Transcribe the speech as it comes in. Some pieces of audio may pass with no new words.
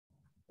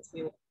just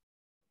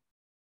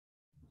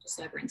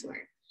so everyone's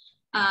aware.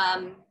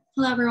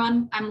 Hello,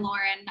 everyone. I'm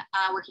Lauren,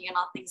 working on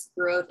all things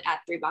growth at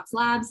 3Box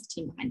Labs,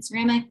 team behind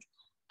Ceramic.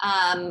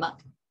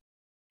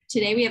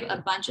 Today, we have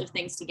a bunch of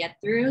things to get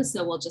through,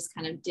 so we'll just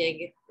kind of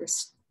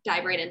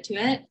dive right into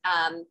it.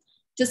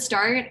 To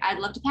start, I'd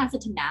love to pass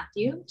it to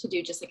Matthew to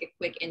do just like a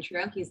quick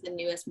intro. He's the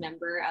newest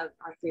member of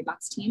our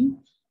 3Box team,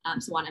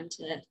 so want him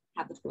to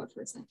have the floor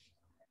for a second.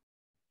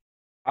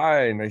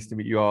 Hi, nice to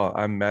meet you all.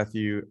 I'm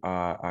Matthew.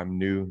 I'm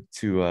new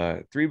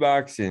to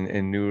 3Box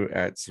and new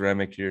at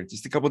Ceramic here,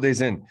 just a couple of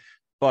days in,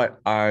 but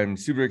I'm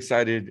super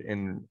excited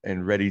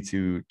and ready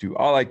to do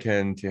all I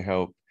can to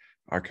help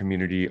our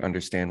community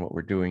understand what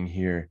we're doing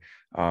here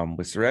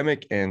with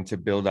Ceramic and to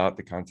build out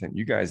the content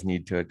you guys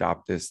need to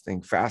adopt this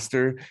thing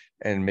faster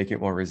and make it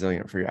more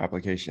resilient for your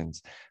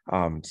applications.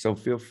 So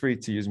feel free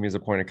to use me as a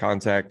point of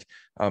contact.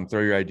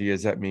 Throw your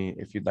ideas at me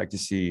if you'd like to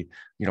see,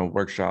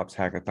 workshops,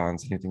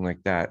 hackathons, anything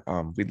like that.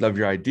 We'd love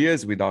your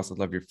ideas. We'd also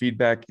love your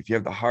feedback. If you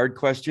have the hard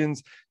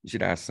questions, you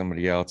should ask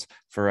somebody else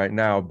for right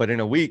now. But in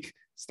a week,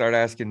 start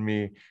asking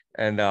me,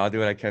 and I'll do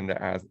what I can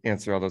to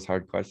answer all those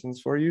hard questions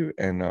for you.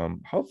 And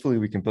hopefully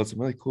we can build some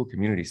really cool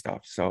community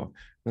stuff. So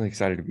really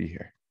excited to be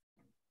here.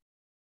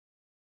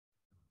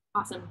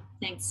 Awesome,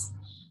 thanks.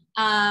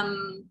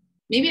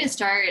 Maybe to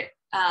start,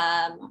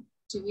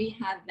 do we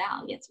have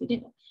Val? Yes, we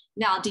do.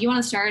 Val, do you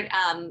want to start?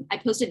 I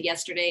posted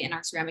yesterday in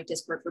our Ceramic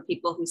Discord for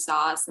people who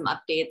saw some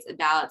updates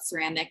about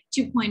Ceramic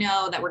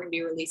 2.0 that we're going to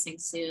be releasing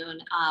soon.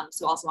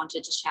 So also want to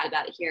just chat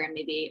about it here, and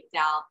maybe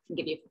Val can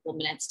give you a couple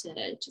minutes to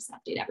just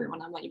update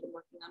everyone on what you've been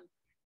working on.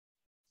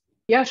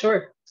 Yeah,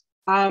 sure.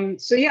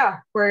 So yeah,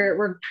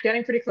 we're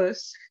getting pretty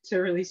close to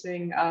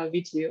releasing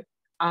V2.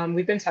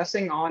 We've been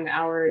testing on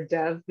our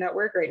dev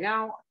network right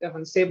now, Dev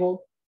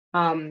Unstable.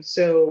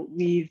 So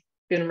we've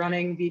been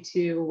running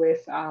V2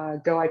 with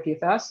Go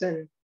IPFS,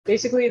 and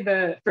basically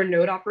for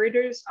node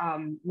operators,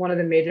 one of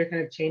the major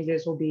kind of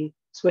changes will be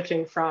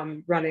switching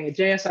from running a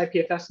JS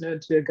IPFS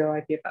node to a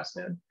Go IPFS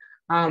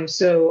node.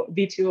 So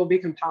V2 will be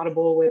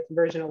compatible with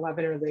version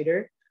 11 or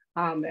later.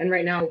 And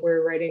right now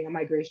we're writing a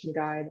migration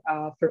guide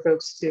for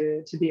folks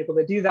to be able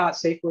to do that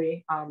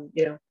safely,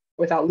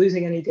 without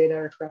losing any data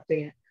or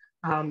corrupting it,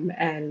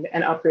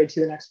 and upgrade to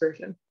the next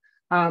version.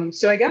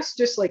 So I guess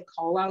just like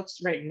call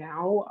outs right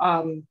now,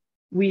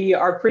 we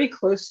are pretty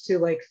close to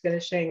like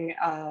finishing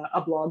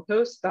a blog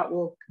post that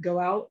will go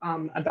out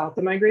about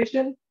the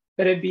migration,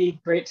 but it'd be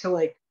great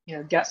to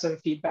get some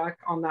feedback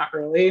on that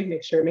early,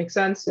 make sure it makes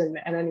sense, and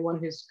anyone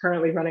who's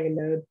currently running a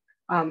node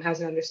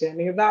has an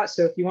understanding of that.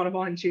 So if you want to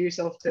volunteer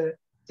yourself to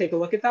take a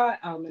look at that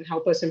and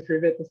help us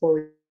improve it before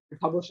we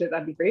publish it,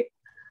 that'd be great.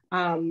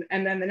 And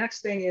then the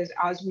next thing is,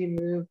 as we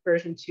move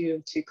version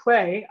 2 to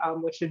Clay,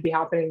 which should be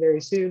happening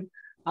very soon,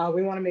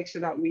 we want to make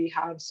sure that we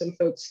have some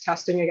folks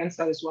testing against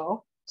that as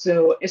well.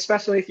 So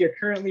especially if you're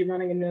currently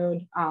running a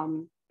node,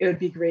 it would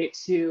be great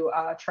to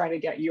try to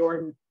get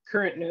your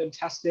current node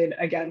tested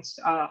against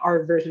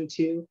our version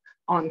 2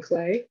 on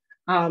Clay.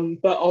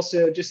 But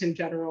also just in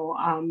general,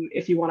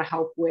 if you want to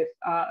help with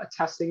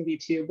testing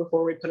V2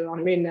 before we put it on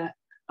mainnet,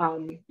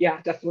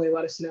 yeah, definitely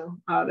let us know.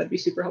 That'd be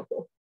super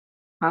helpful.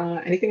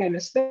 Anything I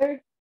missed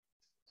there?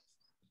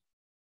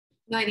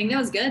 No, I think that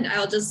was good.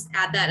 I'll just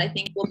add that I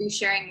think we'll be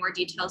sharing more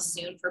details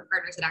soon for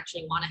partners that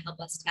actually want to help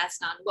us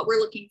test on what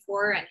we're looking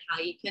for and how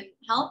you can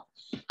help.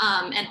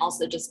 And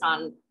also just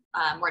on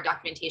more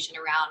documentation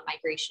around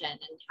migration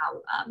and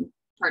how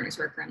partners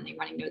who are currently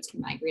running nodes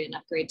can migrate and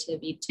upgrade to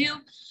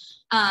V2.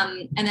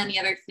 And then the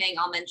other thing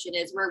I'll mention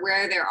is we're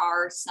aware there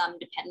are some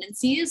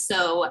dependencies,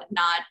 so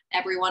not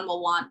everyone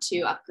will want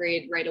to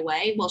upgrade right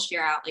away. We'll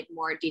share out like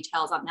more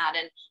details on that,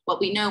 and what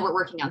we know, we're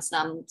working on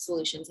some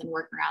solutions and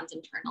workarounds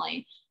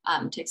internally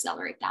to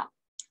accelerate that.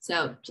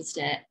 So just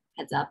a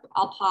heads up,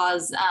 I'll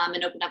pause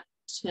and open up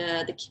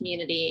to the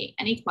community.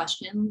 Any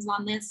questions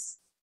on this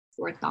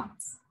or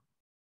thoughts?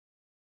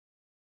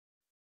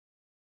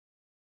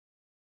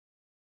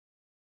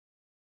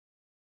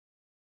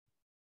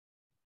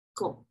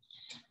 Cool.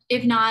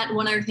 If not,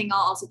 one other thing I'll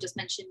also just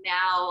mention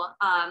now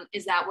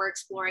is that we're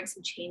exploring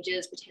some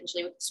changes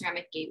potentially with the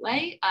Ceramic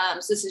Gateway.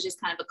 So this is just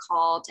kind of a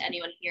call to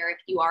anyone here. If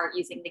you are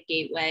using the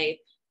Gateway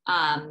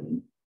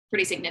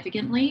pretty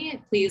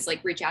significantly, please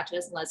reach out to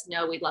us and let us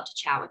know. We'd love to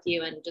chat with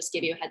you and just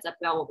give you a heads up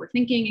about what we're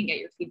thinking and get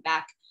your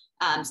feedback.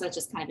 So that's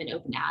just kind of an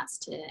open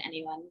ask to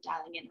anyone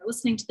dialing in or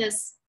listening to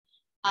this.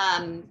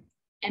 And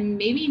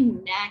maybe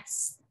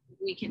next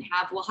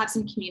we'll have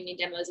some community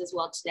demos as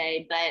well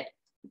today, but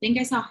I think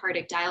I saw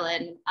Hardik dial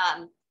in.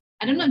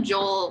 I don't know,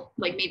 Joel,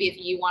 maybe if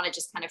you want to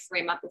just kind of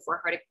frame up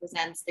before Hardik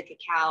presents the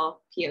Kakao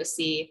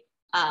POC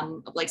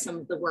of some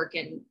of the work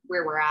and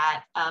where we're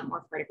at, or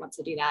if Hardik wants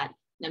to do that,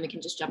 then we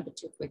can just jump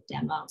into a quick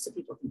demo so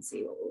people can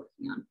see what we're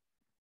working on.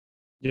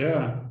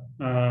 Yeah,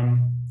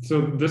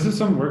 so this is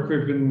some work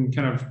we've been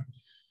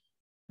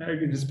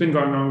it's been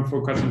going on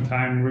for quite some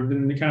time. We've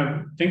been kind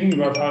of thinking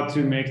about how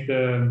to make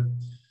the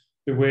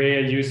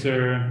way a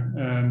user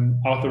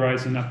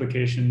authorizes an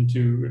application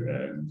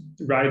to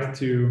write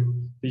to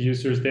the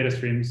user's data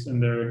streams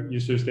and their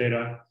user's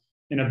data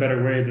in a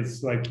better way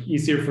that's like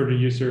easier for the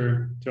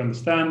user to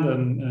understand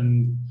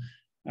and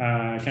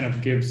kind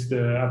of gives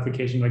the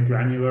application like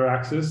granular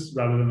access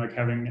rather than like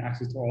having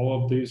access to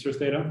all of the user's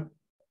data.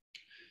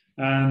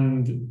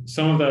 And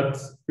some of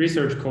that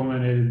research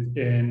culminated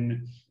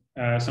in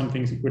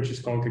something which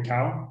is called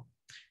Kakao.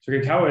 So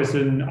Kakao is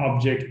an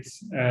object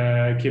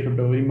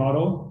capability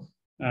model,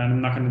 and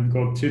I'm not going to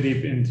go too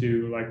deep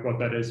into like what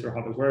that is or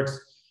how that works.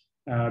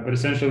 But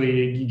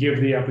essentially, you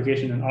give the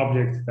application an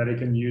object that it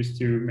can use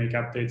to make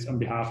updates on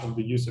behalf of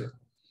the user.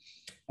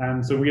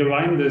 And so we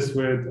aligned this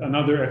with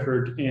another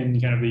effort in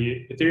kind of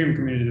the Ethereum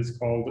community that's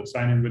called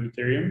Sign In with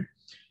Ethereum,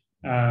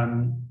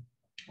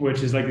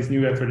 which is like this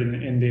new effort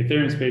in the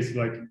Ethereum space,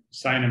 like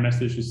sign a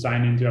message to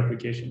sign into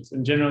applications.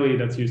 And generally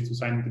that's used to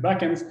sign into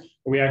backends,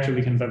 but we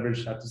actually can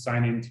leverage that to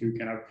sign into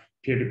kind of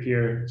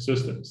peer-to-peer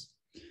systems.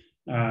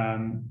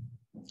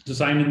 So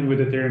sign in with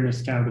Ethereum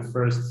is kind of the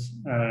first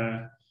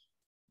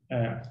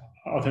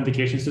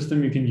authentication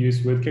system you can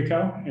use with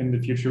Kakao. In the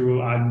future,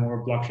 we'll add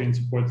more blockchain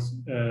supports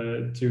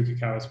to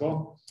Kakao as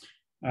well.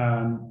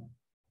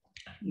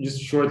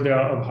 Just shortly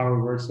of how it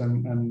works,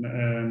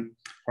 and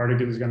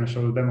Hardik is going to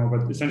show the demo,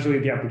 but essentially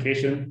the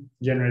application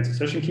generates a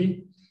session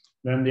key.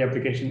 Then the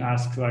application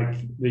asks like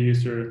the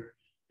user,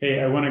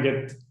 hey, I want to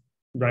get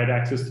write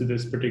access to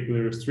this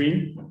particular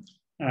stream.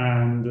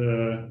 And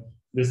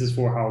this is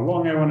for how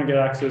long I want to get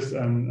access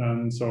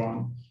and so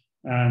on.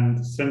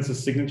 And sends a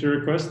signature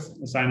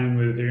request, a sign in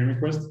with Ethereum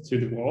request to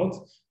the wallet.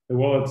 The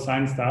wallet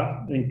signs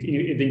that.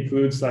 It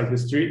includes like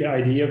the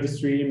ID of the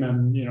stream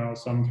and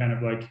some kind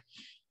of like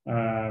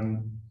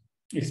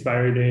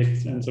expiry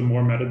date and some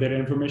more metadata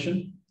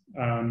information.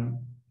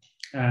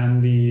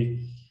 And the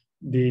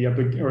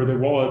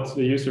wallet,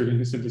 the user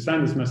can simply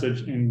sign this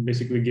message and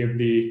basically give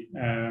the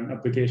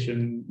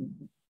application,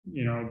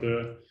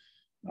 the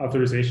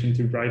authorization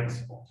to write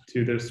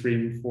to the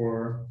stream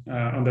for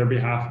on their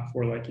behalf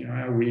for like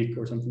a week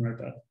or something like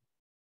that.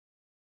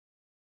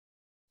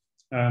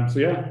 So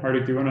yeah,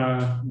 Hardik, do you want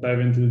to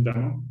dive into the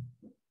demo?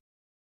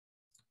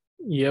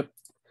 Yep.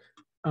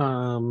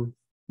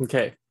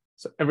 Okay.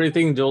 So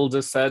everything Joel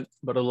just said,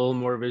 but a little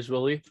more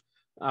visually.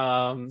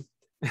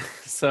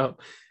 So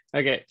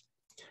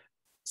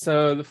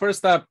the first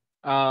step,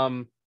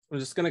 I'm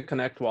just going to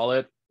connect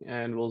wallet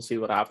and we'll see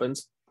what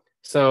happens.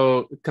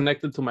 So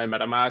connected to my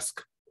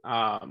MetaMask.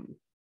 I'm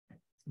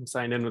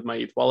signed in with my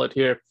ETH wallet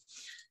here.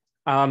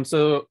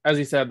 So as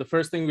he said, the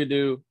first thing we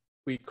do,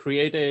 we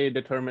create a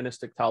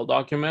deterministic tell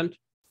document.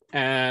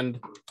 And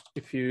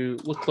if you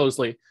look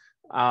closely,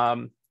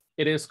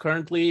 it is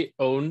currently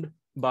owned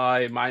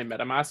by my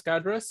MetaMask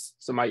address,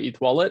 so my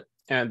ETH wallet,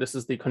 and this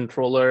is the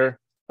controller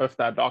of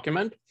that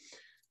document.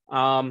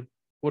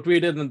 What we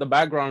did in the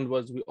background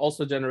was we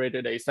also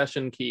generated a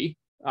session key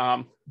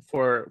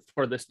for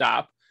this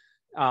dApp.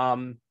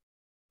 And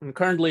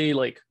currently,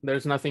 like,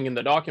 there's nothing in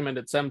the document,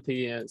 it's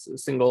empty, it's a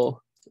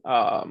single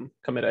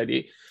commit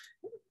ID,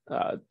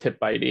 tip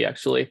ID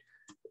actually.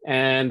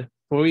 And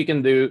what we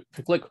can do, if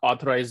you click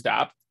authorize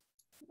dApp,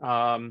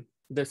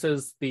 this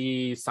is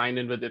the sign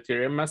in with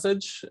Ethereum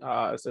message,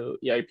 so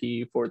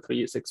EIP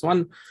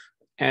 4361.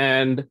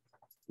 And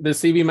the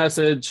CV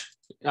message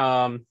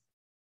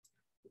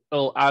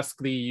will ask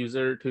the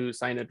user to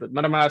sign it with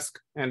MetaMask,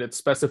 and it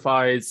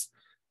specifies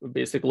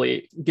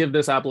basically give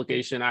this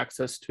application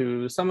access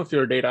to some of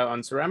your data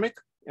on Ceramic,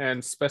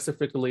 and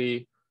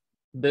specifically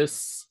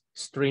this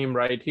stream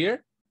right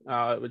here,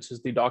 which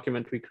is the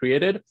document we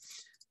created.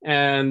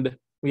 And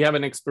we have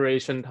an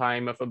expiration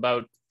time of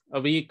about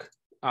a week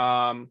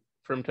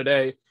from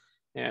today.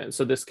 And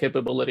so this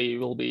capability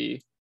will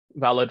be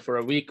valid for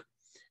a week.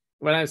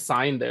 When I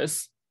sign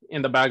this,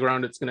 in the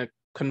background, it's going to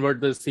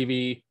convert the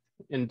CV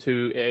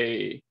into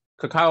a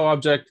Kakao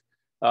object,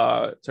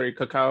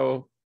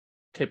 Kakao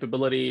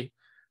capability.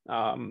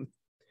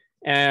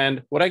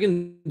 And what I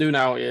can do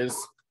now is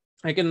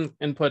I can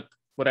input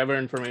whatever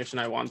information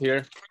I want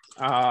here.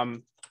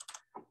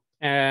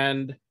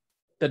 And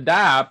the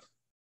dApp,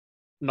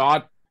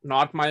 not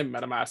my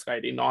MetaMask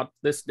ID, not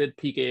this did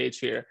PKH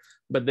here,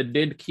 but the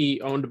did key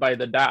owned by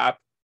the dApp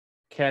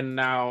can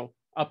now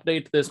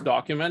update this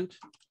document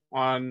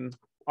on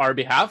our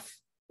behalf.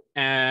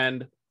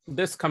 And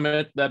this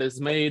commit that is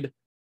made,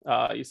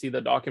 you see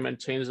the document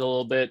changed a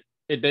little bit.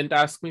 It didn't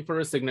ask me for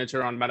a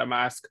signature on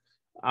MetaMask.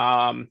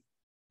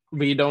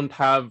 We don't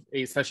have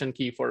a session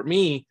key for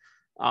me.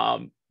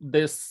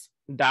 This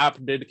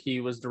dApp did key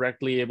was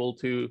directly able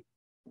to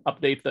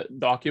update the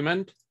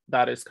document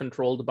that is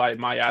controlled by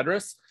my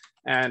address,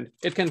 and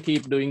it can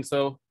keep doing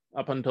so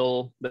up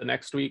until the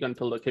next week,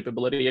 until the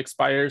capability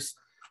expires.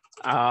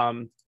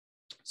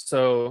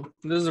 So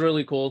this is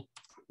really cool,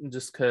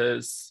 just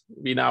because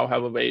we now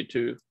have a way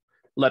to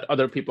let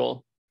other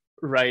people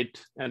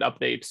write and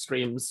update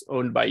streams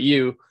owned by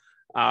you.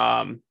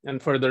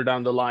 And further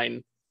down the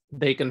line,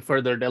 they can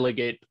further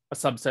delegate a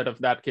subset of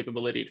that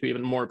capability to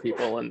even more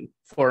people and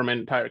form an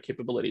entire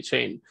capability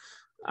chain.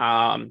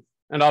 And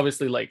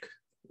obviously, like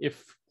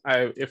if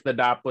the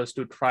dApp was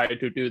to try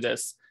to do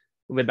this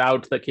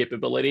without the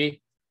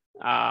capability,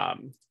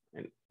 and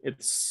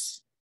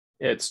it's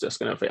it's just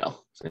going to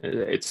fail.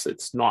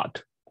 It's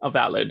not a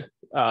valid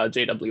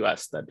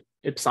JWS that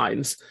it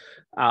signs.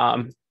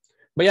 But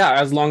yeah,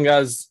 as long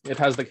as it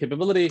has the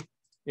capability,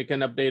 you can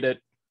update it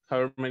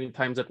however many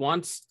times it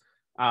wants.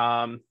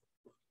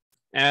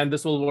 And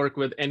this will work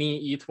with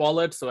any ETH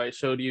wallet. So I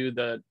showed you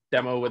the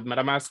demo with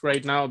MetaMask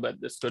right now, but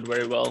this could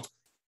very well,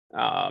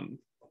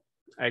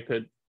 I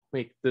could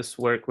make this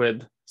work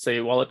with,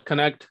 say, Wallet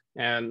Connect,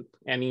 and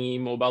any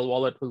mobile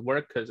wallet will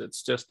work because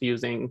it's just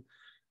using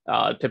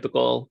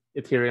typical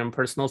Ethereum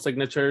personal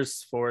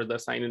signatures for the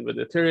sign in with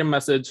Ethereum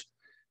message.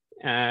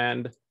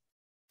 And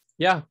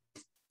yeah,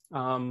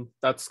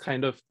 that's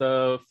kind of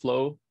the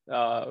flow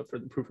for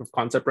the proof of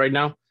concept right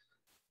now.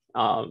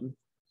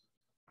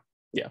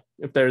 Yeah,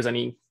 if there's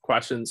any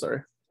questions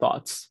or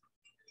thoughts,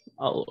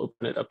 I'll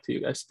open it up to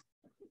you guys.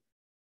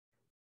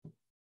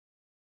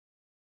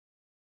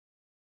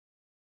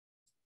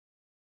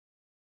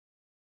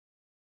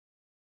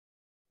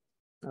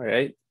 All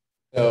right.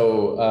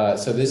 So,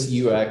 so this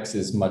UX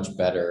is much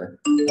better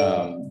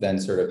than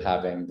sort of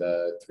having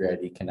the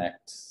 3ID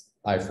Connect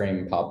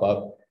iframe pop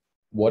up.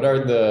 What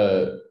are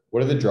the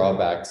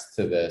drawbacks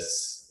to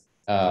this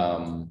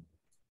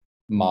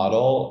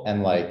model,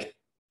 and like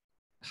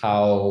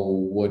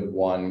how would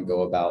one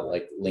go about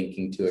like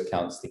linking two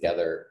accounts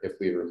together if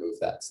we remove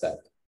that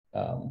step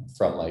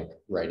from like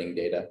writing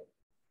data?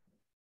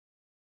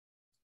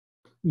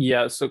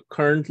 Yeah, so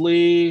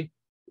currently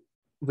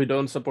we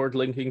don't support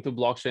linking to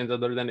blockchains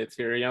other than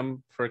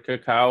Ethereum for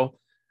Kakao.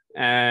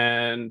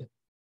 And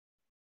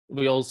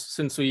we also,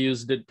 since we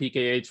used it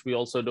PKH, we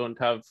also don't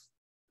have,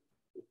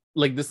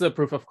 like, this is a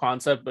proof of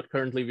concept, but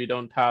currently we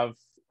don't have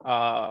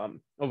a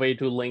way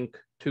to link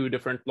two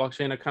different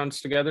blockchain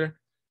accounts together.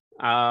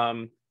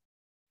 Yeah.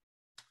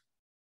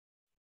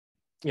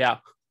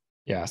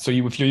 Yeah, so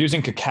if you're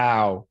using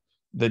Kakao,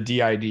 the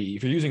DID,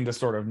 if you're using this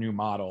sort of new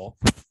model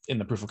in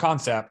the proof of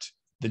concept,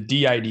 the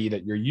DID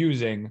that you're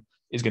using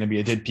is going to be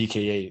a DID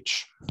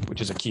PKH,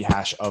 which is a key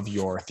hash of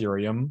your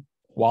Ethereum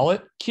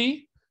wallet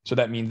key. So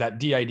that means that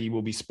DID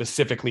will be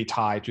specifically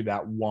tied to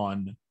that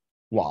one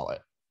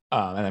wallet.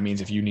 And that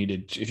means if you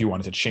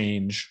wanted to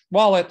change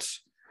wallets,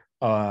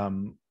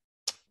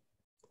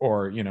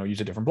 or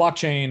use a different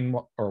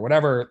blockchain or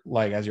whatever,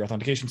 like as your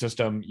authentication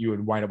system, you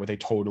would wind up with a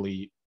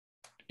totally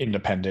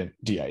independent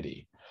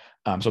DID.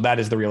 So that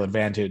is the real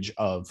advantage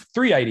of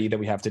 3ID that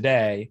we have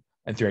today,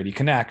 and 3ID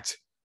Connect,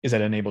 is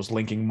that it enables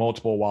linking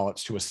multiple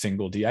wallets to a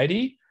single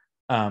DID,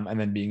 and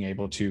then being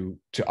able to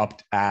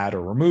add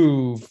or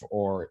remove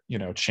or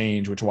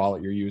change which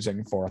wallet you're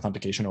using for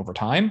authentication over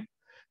time.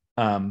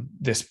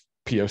 This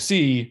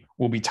POC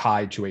will be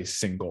tied to a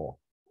single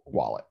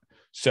wallet.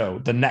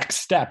 So the next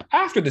step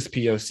after this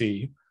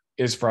POC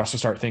is for us to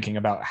start thinking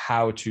about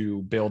how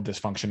to build this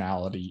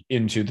functionality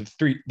into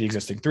the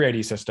existing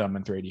 3ID system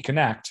and 3ID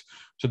Connect,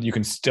 so that you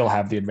can still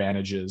have the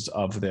advantages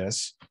of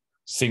this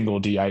single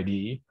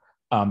DID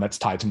that's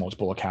tied to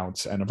multiple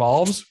accounts and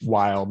evolves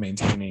while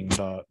maintaining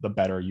the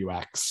better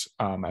UX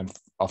and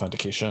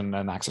authentication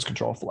and access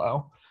control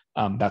flow.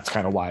 That's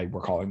kind of why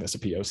we're calling this a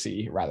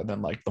POC rather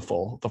than like the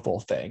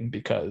full thing,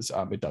 because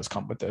it does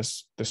come with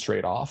this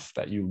trade-off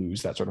that you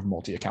lose that sort of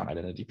multi-account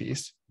identity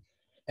piece.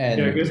 And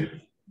yeah, I guess.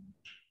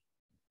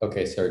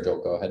 Okay, sorry,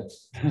 Joel, go ahead.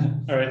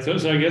 All right, so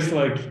I guess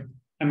one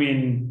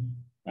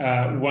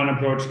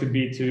approach could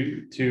be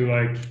to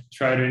like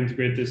try to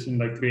integrate this in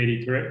like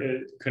 3ID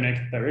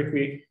Connect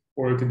directly,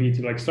 or it could be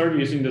to like start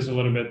using this a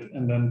little bit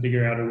and then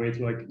figure out a way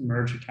to like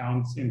merge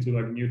accounts into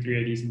like new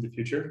 3IDs in the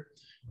future.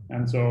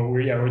 And so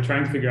we're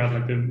trying to figure out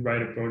like the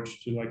right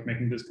approach to like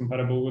making this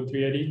compatible with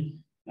 3ID.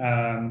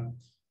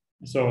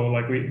 So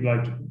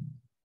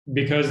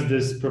because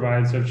this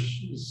provides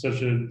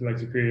such a like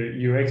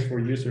superior UX for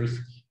users,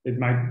 it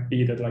might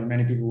be that like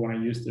many people want to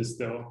use this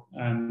still,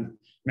 and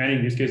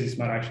many use cases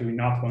might actually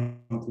not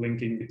want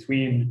linking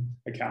between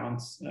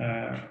accounts.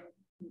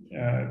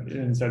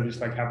 Instead of just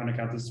like have an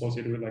account that's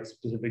associated with like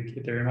specific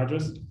Ethereum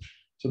address.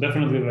 So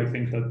definitely like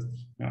think that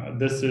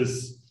this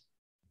is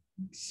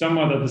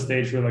somewhat at the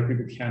stage where like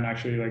people can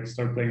actually like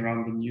start playing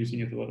around and using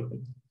it a little bit.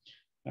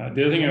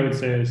 The other thing I would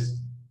say is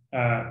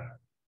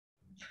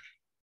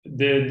the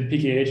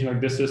PKH,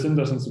 like this system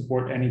doesn't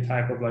support any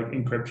type of like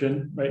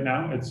encryption right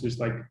now. It's just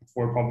like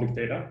for public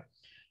data.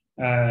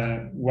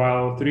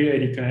 While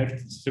 3ID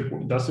Connect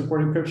does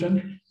support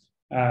encryption,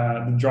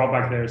 the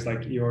drawback there is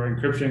like your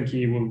encryption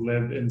key will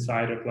live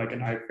inside of like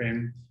an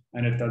iframe,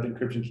 and if that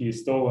encryption key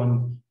is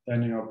stolen,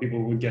 then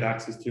people would get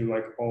access to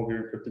like all of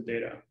your encrypted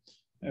data.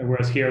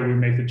 Whereas here we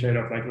make the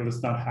trade-off like,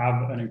 let's not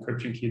have an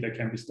encryption key that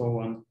can be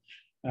stolen,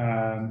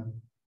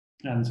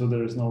 and so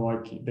there's no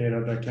like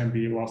data that can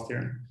be lost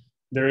here.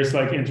 There is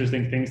like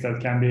interesting things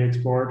that can be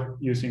explored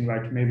using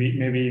like maybe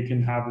you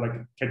can have like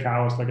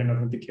Kakao as like an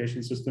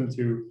authentication system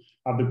to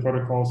have the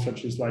protocols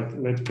such as like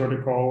LIT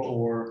protocol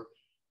or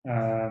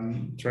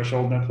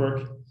threshold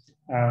network,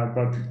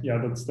 but yeah,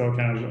 that's still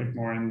kind of like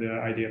more in the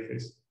idea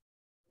phase.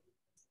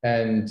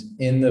 And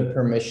in the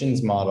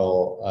permissions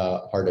model,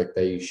 Hardik,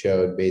 that you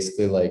showed,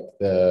 basically like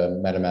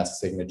the MetaMask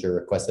signature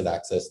requested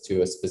access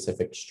to a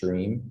specific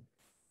stream.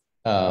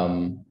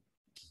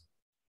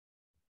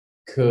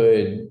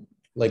 could,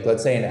 like,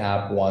 let's say an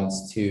app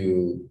wants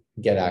to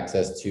get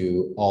access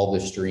to all the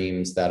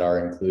streams that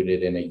are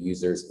included in a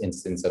user's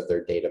instance of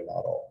their data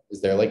model.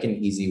 Is there like an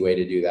easy way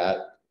to do that?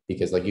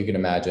 Because like you can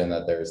imagine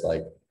that there's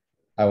like,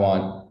 I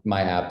want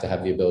my app to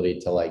have the ability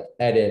to like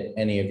edit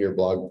any of your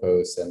blog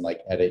posts and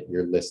like edit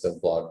your list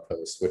of blog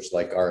posts, which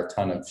like are a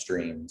ton of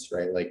streams,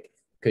 right? Like,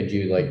 could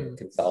you like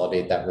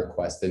consolidate that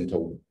request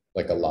into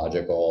like a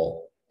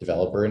logical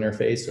developer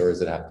interface, or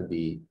does it have to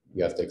be,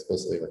 you have to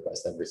explicitly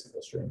request every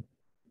single stream?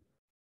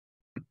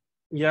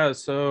 Yeah,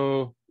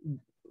 so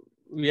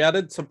we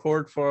added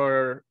support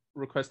for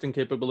requesting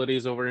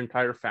capabilities over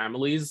entire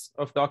families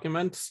of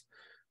documents.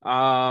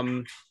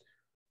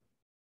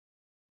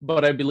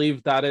 But I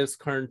believe that is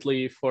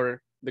currently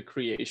for the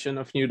creation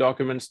of new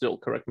documents. Still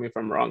correct me if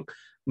I'm wrong,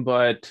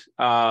 but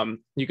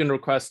you can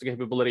request a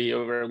capability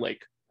over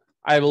like,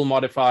 I will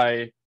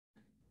modify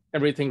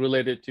everything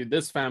related to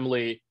this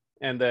family,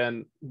 and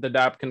then the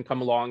dApp can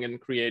come along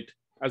and create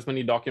as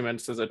many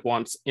documents as it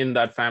wants in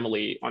that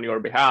family on your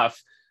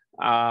behalf.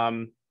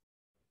 So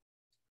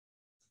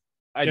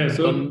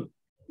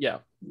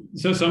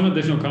some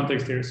additional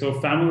context here. So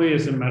family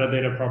is a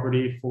metadata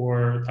property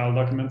for tile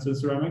documents in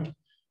Ceramic.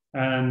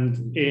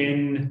 And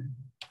in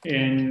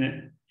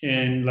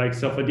like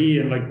self-ID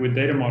and like with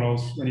data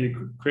models, when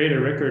you create a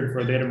record for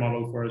a data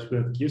model for a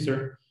specific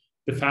user,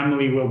 the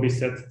family will be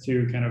set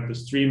to kind of the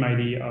stream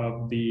ID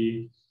of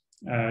the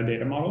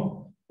data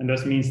model. And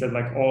this means that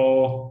like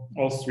all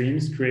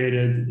streams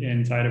created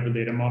inside of a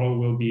data model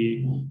will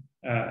be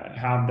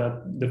have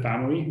the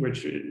family,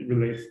 which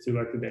relates to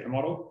like the data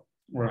model,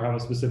 or have a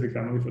specific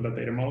family for that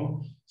data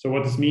model. So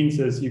what this means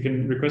is you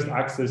can request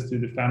access to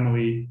the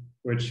family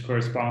which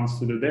corresponds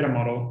to the data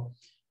model.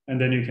 And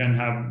then you can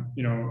have,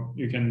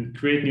 you can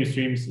create new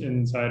streams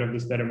inside of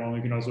this data model.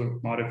 You can also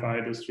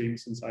modify the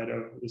streams inside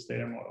of this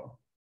data model.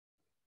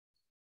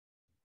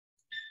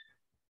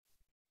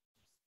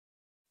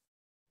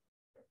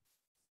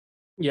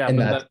 Yeah, and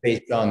that's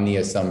based on the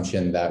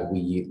assumption that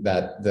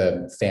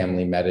the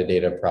family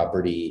metadata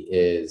property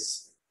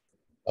is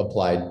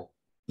applied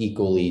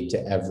equally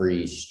to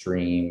every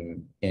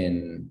stream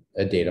in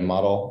a data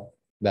model.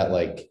 That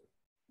like,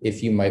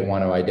 if you might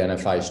want to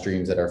identify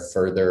streams that are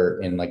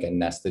further in like a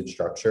nested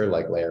structure,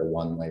 like layer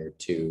 1, layer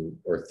 2,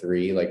 or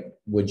 3, like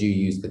would you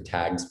use the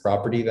tags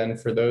property then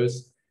for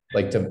those,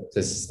 like to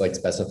like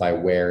specify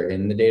where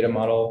in the data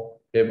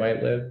model it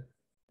might live?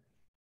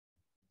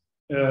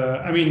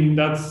 I mean,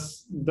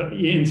 that's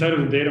inside of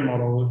the data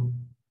model,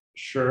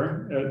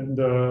 sure.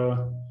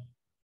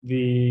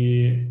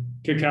 The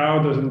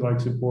Kakao doesn't like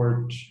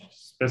support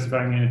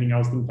specifying anything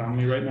else than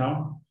family right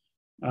now.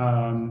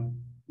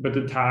 But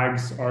the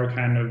tags are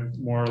kind of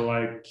more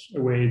like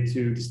a way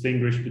to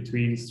distinguish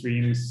between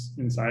streams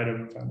inside of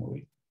a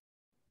family.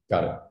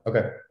 Got it.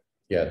 Okay.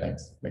 Yeah,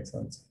 thanks. Makes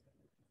sense.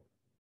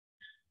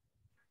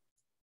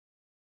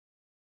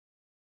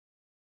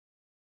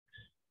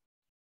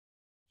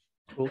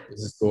 Cool.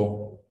 This is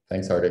cool.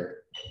 Thanks, Hardik.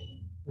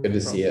 Good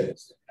to see it.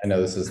 I know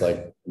this is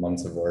like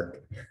months of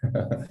work.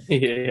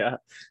 Yeah.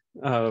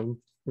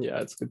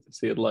 Yeah, it's good to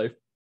see it live.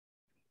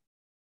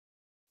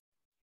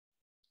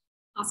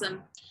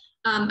 Awesome.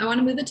 I want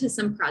to move into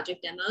some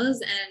project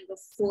demos. And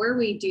before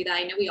we do that,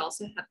 I know we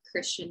also have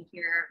Christian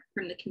here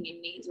from the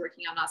community. He's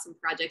working on awesome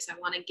projects. I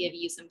want to give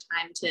you some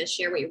time to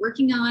share what you're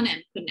working on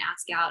and put an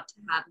ask out to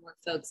have more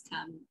folks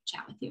come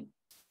chat with you.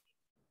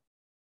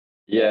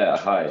 Yeah,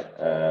 hi.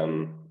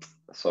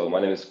 So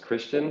my name is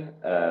Christian,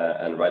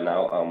 and right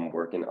now I'm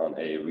working on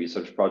a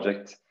research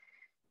project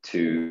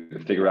to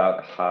figure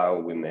out how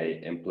we may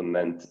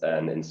implement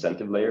an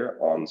incentive layer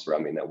on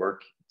Ceramic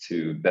Network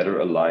to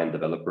better align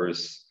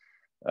developers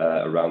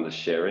around the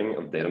sharing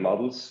of data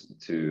models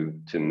to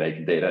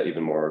make data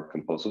even more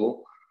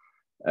composable.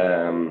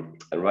 And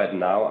right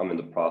now I'm in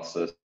the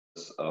process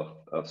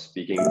of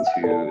speaking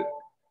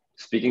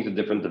to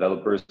different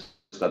developers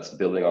that's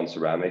building on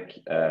Ceramic,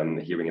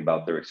 hearing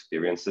about their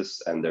experiences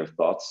and their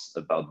thoughts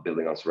about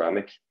building on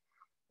Ceramic,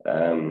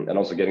 and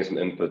also getting some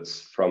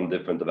inputs from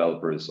different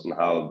developers on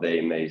how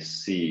they may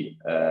see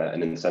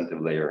an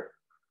incentive layer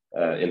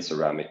in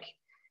Ceramic.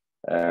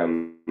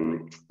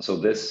 So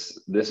this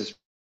is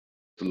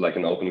like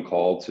an open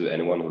call to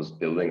anyone who's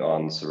building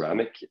on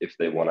Ceramic. If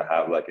they want to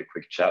have like a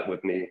quick chat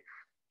with me, it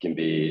can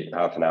be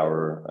half an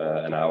hour,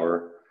 an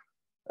hour.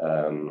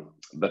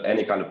 But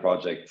any kind of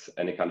project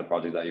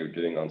that you're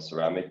doing on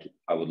Ceramic,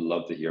 I would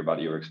love to hear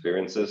about your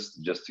experiences,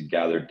 just to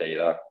gather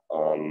data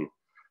on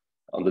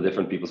the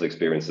different people's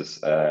experiences.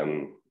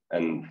 And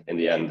in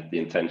the end, the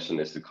intention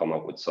is to come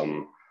up with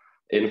some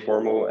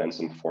informal and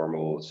some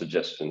formal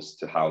suggestions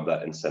to how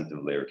that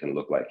incentive layer can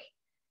look like.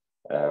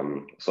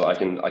 So I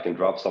can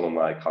drop some of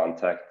my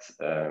contact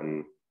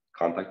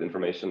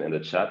information in the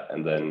chat,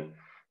 and then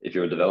if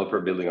you're a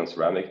developer building on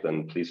Ceramic,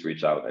 then please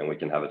reach out and we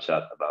can have a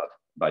chat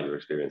about your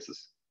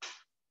experiences.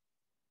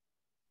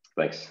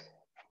 Thanks.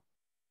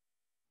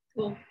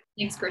 Cool.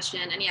 Thanks,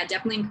 Christian. And yeah,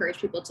 definitely encourage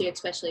people to,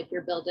 especially if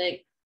you're building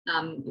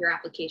your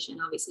application,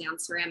 obviously on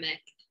Ceramic,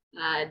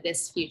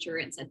 this future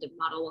incentive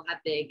model will have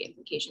big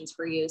implications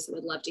for you. So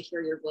I'd love to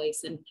hear your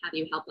voice and have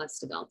you help us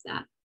develop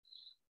that.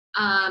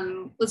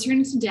 Let's turn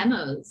into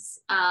demos.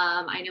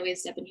 I know we have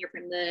Stefan here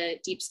from the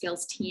Deep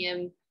Skills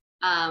team.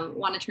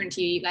 Want to turn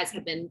to you. You guys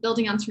have been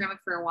building on Ceramic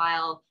for a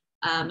while,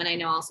 and I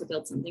know also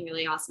built something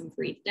really awesome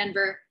for ETH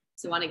Denver.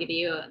 So I want to give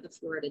you the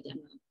floor to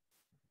demo.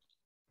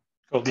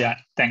 Cool. Yeah,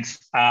 thanks.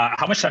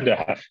 How much time do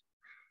I have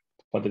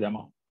for the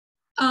demo?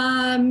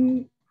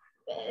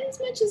 As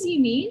much as you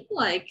need.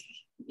 Like,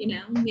 you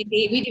know,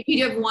 maybe we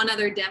do have one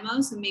other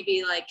demo, so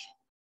maybe like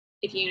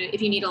if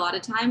you need a lot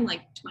of time,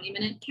 like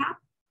 20-minute cap.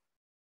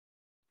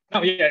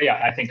 Oh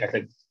yeah. I think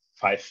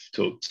 5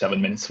 to 7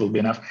 minutes will be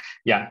enough.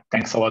 Yeah,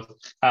 thanks a lot.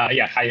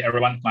 Yeah, hi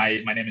everyone.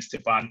 My name is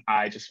Stefan.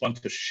 I just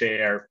want to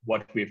share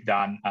what we've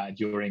done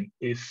during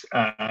ETH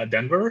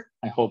Denver.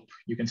 I hope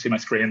you can see my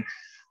screen.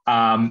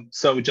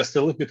 So just a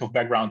little bit of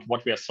background,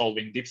 what we are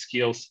solving. Deep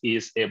Skills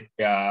is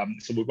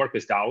so we work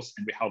with DAOs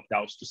and we help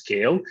DAOs to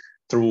scale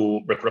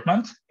through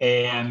recruitment.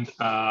 And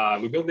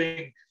we're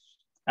building,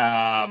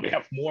 we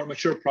have more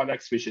mature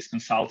products, which is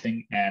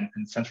consulting and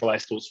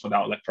centralized tools for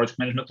DAO, like project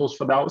management tools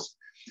for DAOs.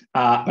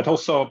 But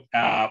also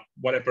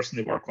what I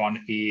personally work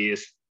on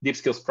is Deep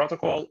Skills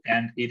Protocol,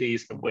 and it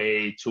is a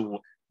way to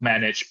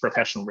manage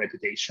professional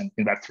reputation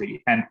in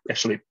Web3, and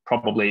actually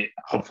probably,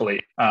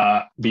 hopefully,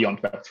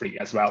 beyond Web3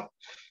 as well.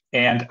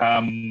 And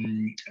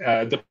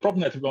the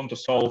problem that we want to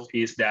solve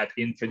is that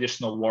in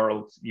traditional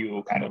world,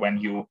 you kind of, when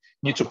you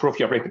need to prove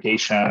your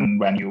reputation,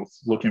 when you're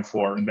looking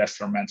for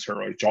investor,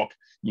 mentor, or a job,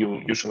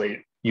 you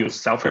usually use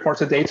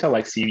self-reported data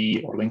like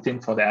CV or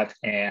LinkedIn for that.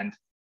 And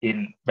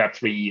in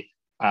Web3,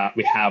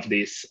 we have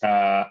this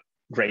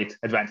great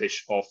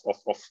advantage of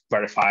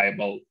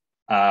verifiable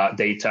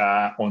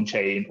data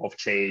on-chain,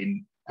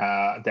 off-chain,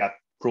 that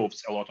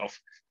proves a lot of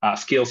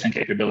skills and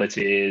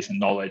capabilities and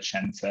knowledge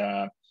and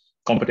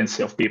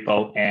competency of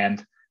people.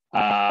 And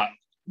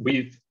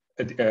with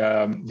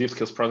Deep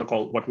Skills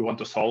Protocol, what we want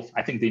to solve,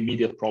 I think the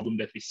immediate problem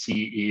that we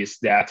see is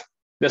that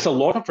there's a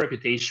lot of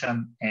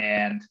reputation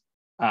and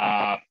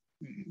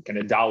kind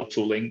of DAO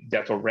tooling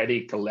that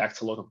already collects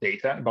a lot of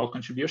data about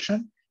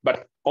contribution,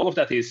 but all of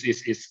that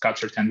is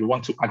captured, and we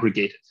want to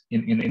aggregate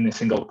it in a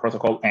single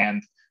protocol.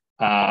 And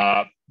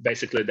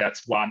basically,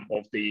 that's one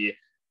of the,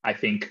 I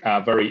think,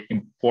 very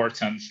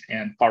important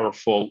and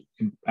powerful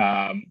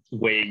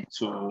way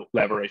to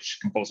leverage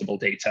composable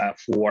data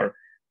for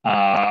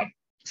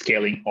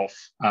scaling of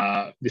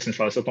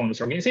decentralized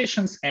autonomous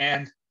organizations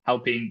and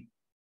helping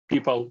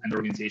people and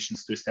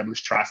organizations to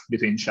establish trust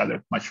between each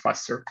other much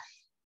faster.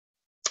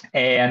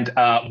 And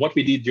what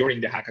we did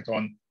during the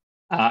hackathon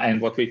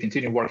and what we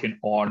continue working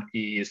on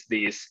is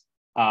this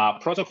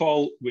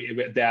protocol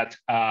that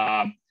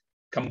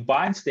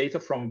combines data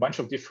from a bunch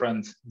of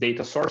different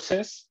data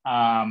sources,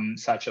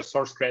 such as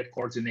source create,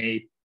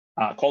 coordinate,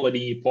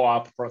 Colony,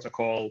 POAP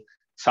protocol,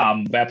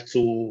 some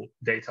Web2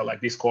 data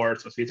like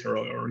Discord or Twitter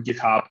or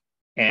GitHub,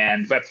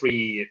 and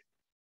Web3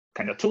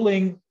 kind of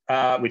tooling,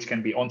 which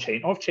can be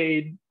on-chain,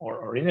 off-chain,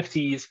 or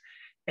NFTs,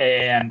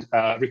 and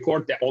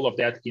record all of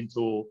that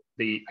into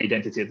the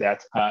identity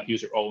that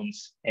user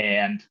owns,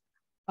 and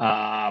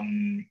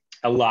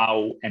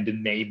allow and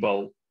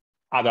enable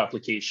other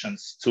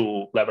applications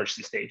to leverage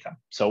this data.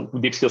 So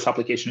Deep Skills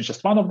application is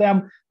just one of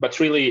them, but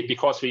really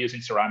because we're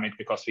using Ceramic,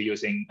 because we're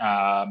using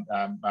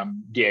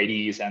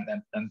DIDs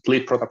and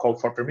LEAD protocol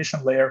for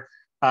permission layer,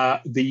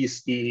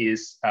 this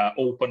is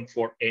open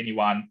for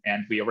anyone,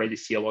 and we already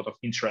see a lot of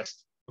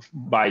interest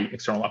by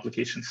external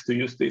applications to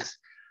use this.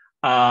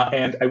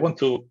 And I want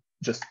to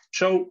just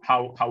show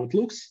how it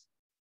looks.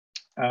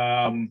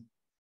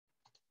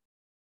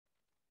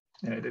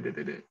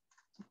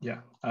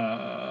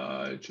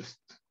 Just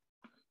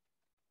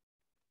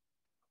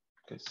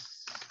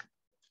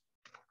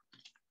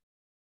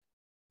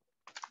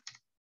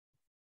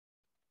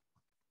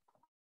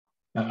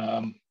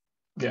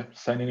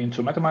signing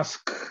into MetaMask,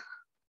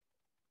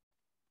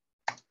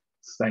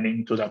 signing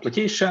into the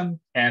application,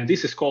 and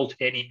this is called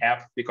any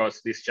app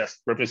because this is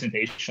just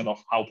representation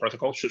of how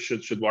protocol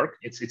should work.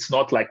 It's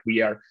not like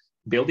we are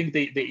building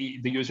the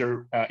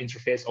user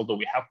interface, although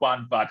we have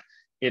one, but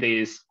it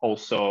is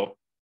also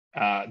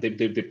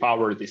the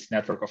power, this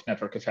network of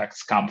network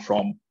effects come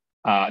from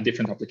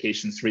different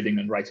applications reading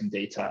and writing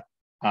data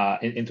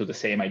into the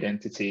same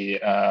identity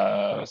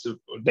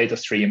data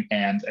stream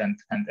and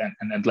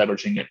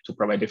leveraging it to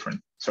provide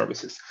different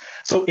services.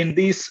 So in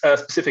this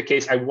specific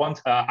case, I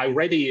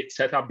already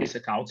set up this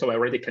account, so I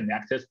already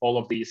connected all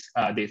of these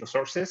data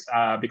sources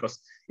because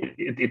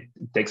it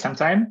takes some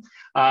time.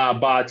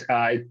 But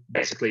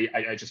basically,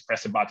 I just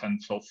press a button.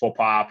 So for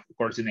POP,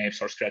 coordinate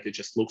source strategy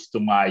just looks to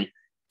my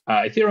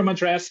Ethereum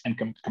address and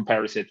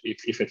compares it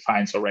if it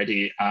finds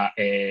already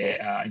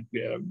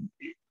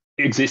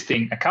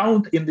existing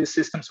account in these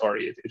systems, or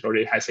it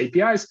already has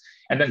APIs,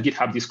 and then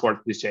GitHub Discord,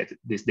 this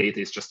data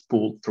is just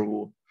pulled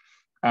through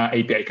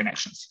API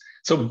connections.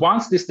 So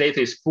once this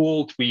data is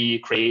pulled,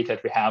 we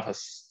have a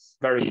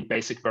very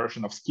basic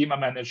version of schema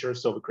manager.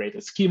 So we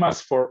created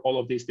schemas for all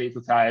of these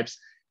data types.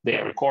 They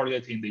are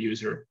recorded in the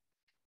user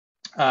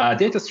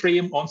data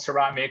stream on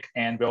Ceramic,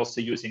 and we're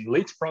also using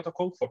LIT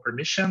protocol for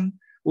permission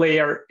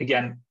layer.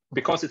 Again,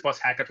 because it was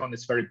hackathon,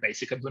 it's very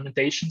basic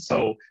implementation.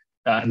 So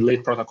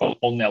LIT protocol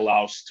only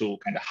allows to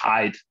kind of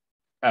hide,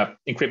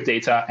 encrypt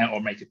data and or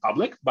make it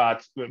public,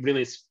 but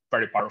really it's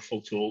very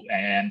powerful tool.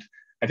 And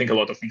I think a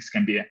lot of things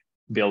can be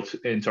built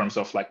in terms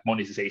of like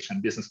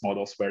monetization, business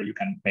models, where you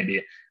can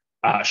maybe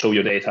show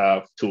your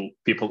data to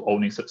people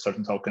owning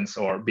certain tokens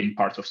or being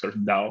part of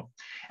certain DAO.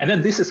 And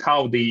then this is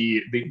how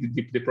the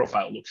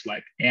profile looks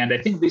like. And I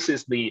think this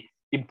is the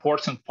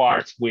important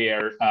part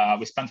where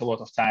we spent a lot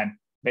of time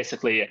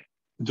basically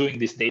doing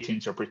this data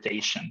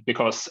interpretation,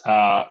 because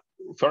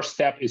first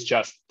step is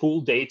just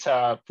pull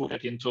data, put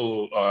it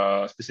into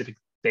a specific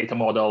data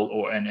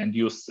model and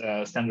use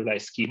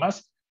standardized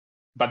schemas.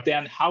 But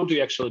then how do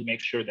you actually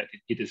make sure that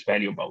it is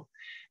valuable?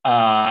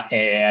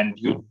 And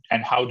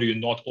how do you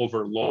not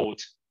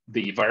overload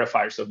the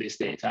verifiers of this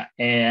data?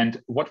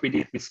 And what we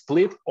did, we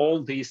split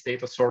all these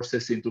data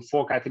sources into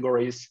 4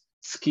 categories: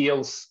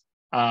 skills,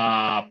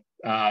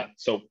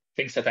 so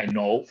things that I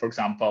know, for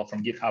example,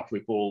 from GitHub, we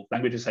pull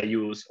languages I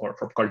use, or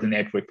from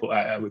Coordinate, we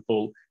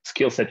pull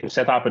skills that you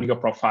set up in your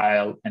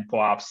profile, and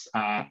co-ops.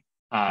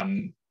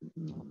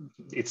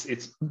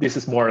 This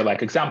is more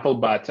like example,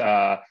 but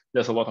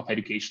there's a lot of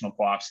educational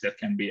co-ops that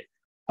can be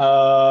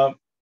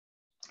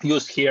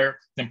used here.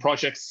 Then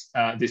projects,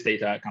 this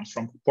data comes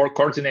from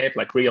Coordinate,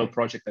 like real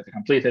project that I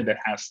completed that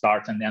has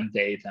start and end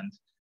date and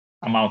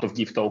amount of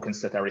gift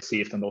tokens that I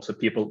received, and also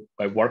people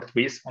I worked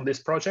with on this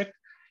project.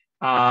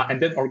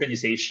 And then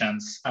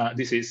organizations,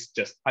 this is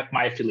just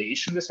my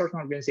affiliation with certain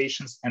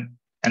organizations and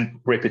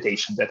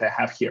reputation that I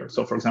have here.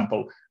 So for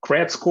example,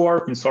 Cred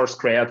score in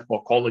SourceCred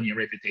or Colony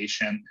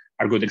reputation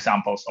are good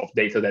examples of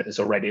data that is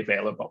already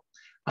available.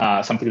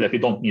 Something that we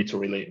don't need to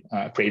really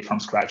create from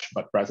scratch,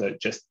 but rather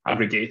just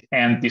aggregate,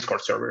 and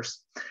Discord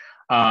servers.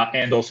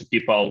 And also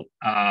people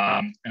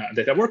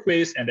that I work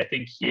with. And I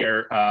think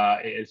here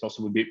it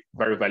also would be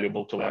very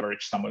valuable to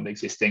leverage some of the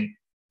existing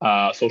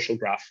social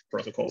graph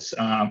protocols.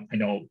 I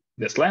know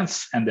there's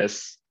Lens and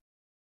there's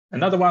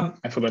another one,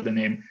 I forgot the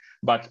name,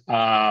 but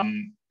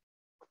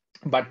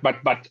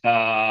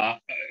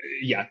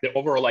yeah, the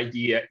overall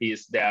idea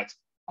is that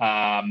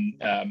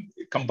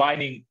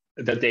combining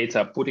the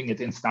data, putting it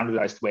in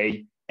standardized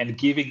way, and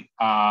giving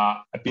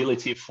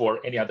ability for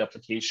any other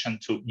application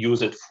to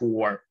use it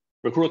for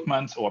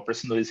recruitment or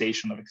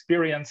personalization of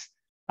experience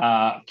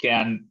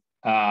can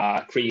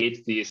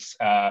create this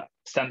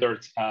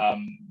standard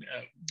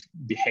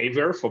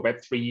behavior for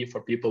Web3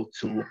 for people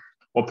to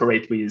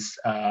operate with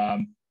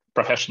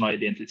professional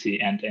identity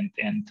and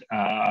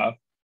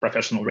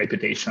professional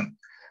reputation.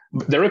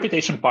 The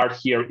reputation part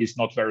here is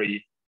not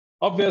very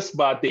obvious,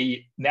 but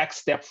the next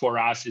step for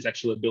us is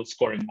actually build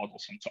scoring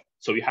models on top.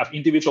 So you have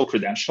individual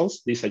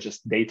credentials. These are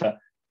just data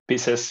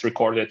pieces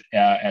recorded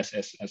and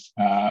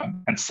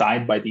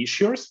signed by the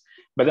issuers.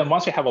 But then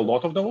once you have a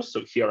lot of those,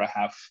 so here I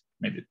have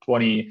maybe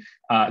 20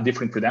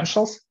 different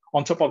credentials.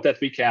 On top of that,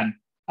 we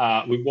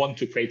want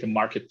to create a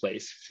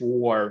marketplace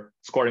for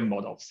scoring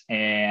models.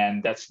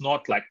 And that's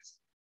not like,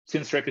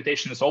 since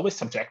reputation is always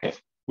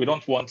subjective, we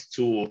don't want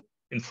to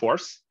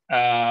enforce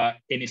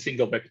any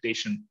single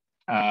reputation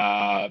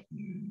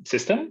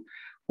system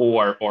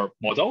or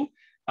model,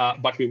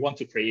 but we want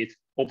to create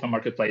open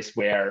marketplace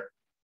where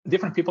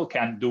different people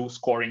can do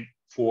scoring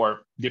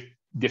for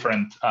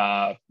different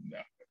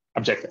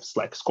objectives,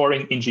 like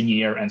scoring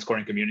engineer and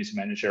scoring community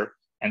manager,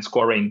 and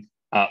scoring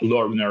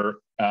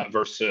learner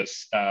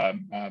versus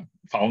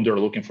founder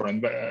looking for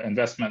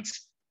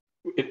investments.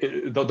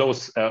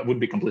 Those would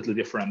be completely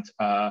different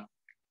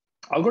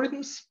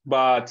algorithms,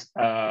 but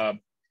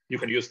you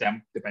can use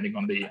them depending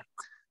on the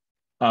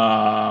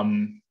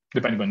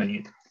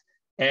need.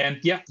 And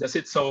yeah, that's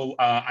it. So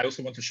I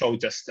also want to show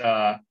just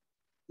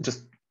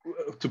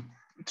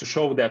to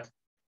show that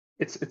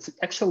it's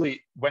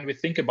actually, when we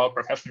think about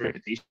professional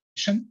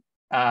reputation,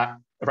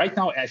 right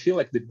now I feel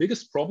like the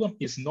biggest problem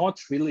is not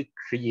really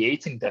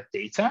creating that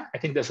data. I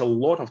think there's a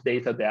lot of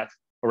data that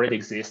already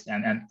exists,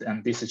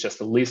 and this is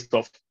just a list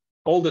of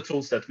all the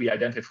tools that we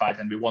identified,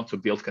 and we want to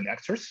build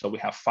connectors. So we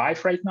have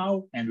 5 right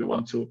now, and we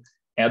want to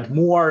add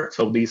more.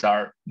 So these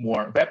are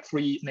more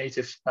Web3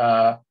 native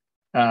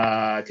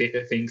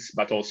things,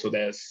 but also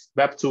there's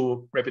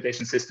Web2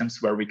 reputation systems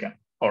where we can,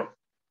 or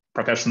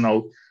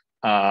professional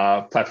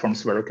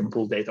platforms where we can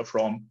pull data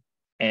from.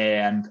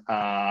 And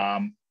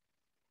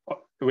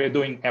we're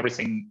doing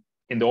everything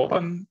in the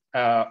open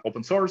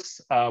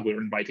source.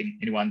 We're inviting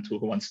anyone who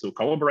wants to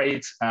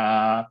collaborate.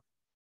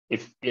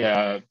 If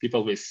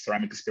people with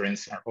Ceramic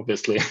experience are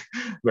obviously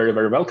very,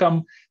 very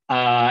welcome.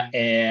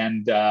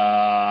 And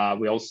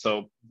we're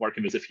also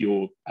working with a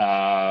few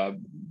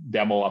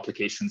demo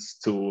applications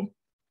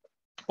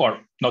or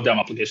not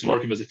demo application,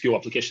 working with a few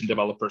application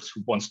developers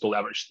who wants to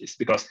leverage this,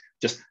 because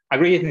just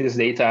aggregating this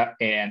data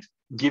and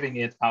giving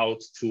it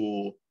out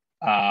to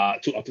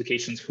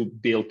applications who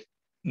build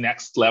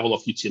next level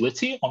of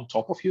utility on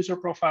top of user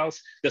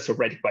profiles, that's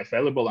already quite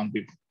valuable, and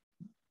we've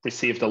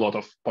received a lot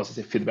of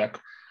positive feedback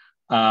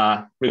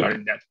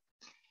regarding that.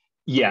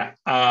 Yeah,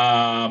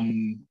 I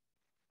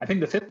think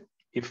that's it.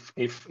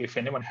 If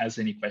anyone has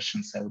any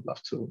questions, I would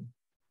love to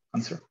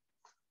answer.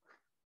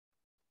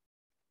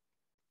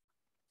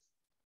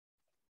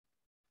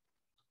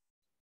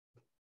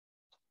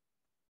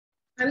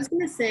 I was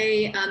going to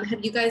say,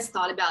 have you guys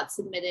thought about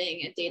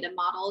submitting a data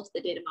model to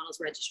the data models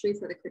registry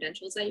for the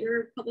credentials that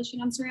you're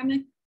publishing on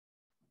Ceramic?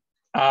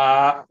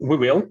 We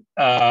will.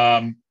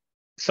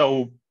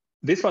 So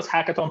this was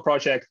hackathon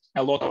project.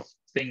 A lot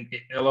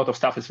of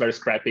stuff is very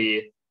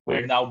scrappy.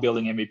 We're now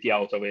building MVP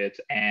out of it,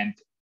 and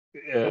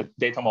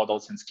data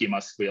models and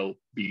schemas will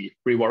be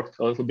reworked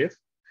a little bit.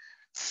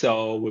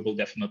 So we will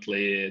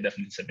definitely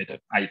submit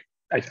it.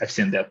 I've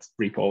seen that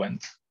repo,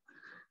 and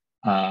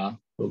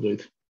we'll do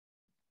it.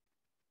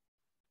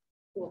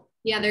 Cool.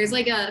 Yeah, there's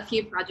like a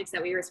few projects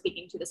that we were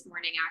speaking to this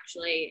morning,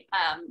 actually.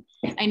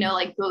 I know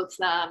like both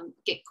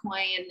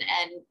Gitcoin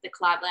and the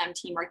Collab Lab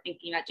team are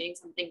thinking about doing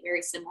something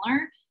very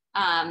similar.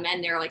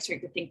 And they're like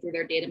starting to think through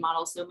their data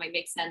model, so it might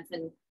make sense.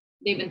 And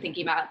they've been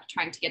thinking about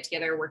trying to get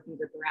together a working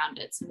group around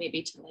it. So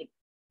maybe to like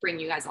bring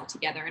you guys all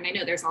together. And I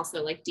know there's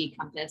also like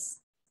dCompass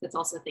that's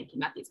also thinking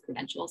about these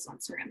credentials on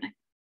Ceramic.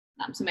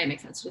 So it might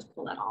make sense to just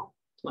pull that all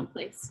to one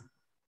place.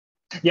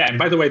 Yeah, and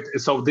by the way,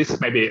 so this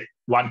is maybe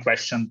one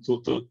question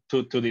to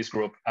this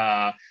group.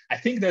 I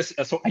think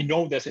so I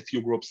know there's a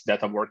few groups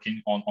that are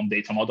working on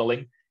data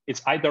modeling.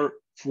 It's either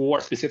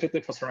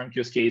specifically for Ceramic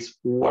use case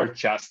or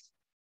just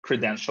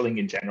credentialing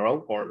in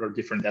general, or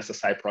different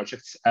SSI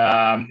projects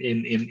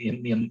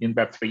in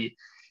Web3.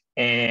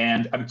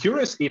 And I'm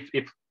curious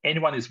if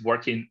anyone is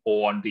working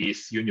on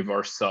this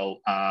universal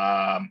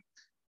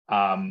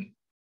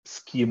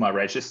schema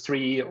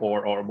registry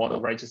or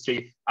model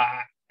registry,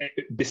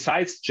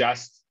 besides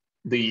just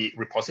the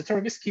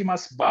repository of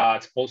schemas,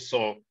 but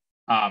also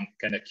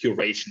kind of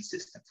curation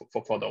system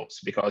for those,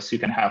 because you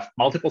can have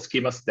multiple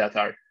schemas that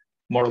are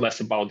more or less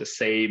about the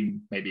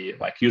same, maybe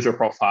like user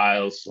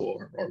profiles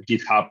or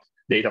GitHub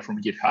data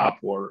from GitHub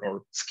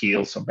or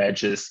skills or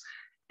badges.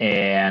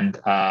 And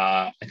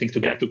I think to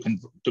get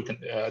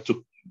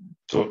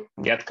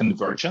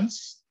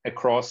convergence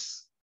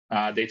across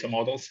data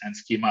models and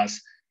schemas,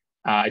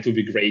 it would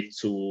be great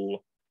to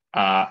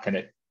kind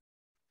of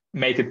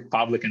make it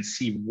public and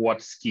see what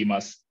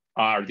schemas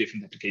are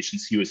different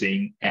applications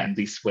using, and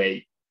this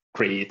way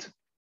create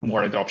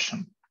more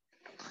adoption.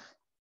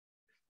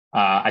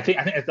 I think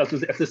at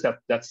least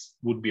that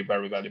would be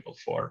very valuable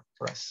for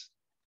us.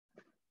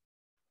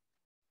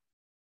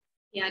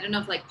 Yeah, I don't know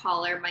if like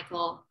Paul or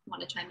Michael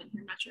want to chime in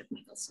here. I'm not sure if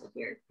Michael's still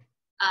here,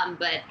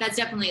 but that's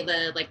definitely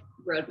the like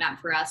roadmap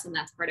for us, and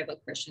that's part of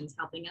what Christian's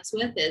helping us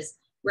with. Is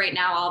right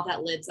now all of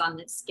that lives on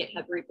this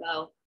GitHub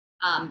repo.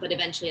 But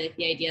eventually, like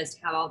the idea is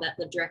to have all that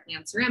live directly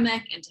on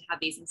Ceramic and to have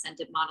these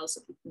incentive models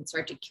so people can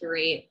start to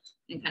curate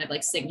and kind of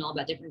like signal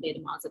about different data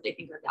models that they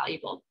think are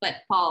valuable. But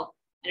Paul,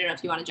 I don't know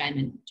if you want to chime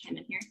in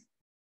here.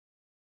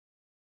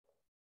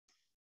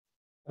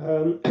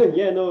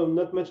 Yeah, no,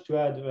 not much to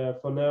add.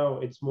 For now,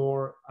 it's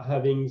more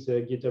having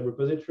the GitHub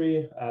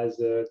repository as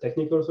a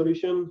technical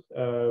solution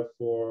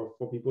for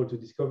people to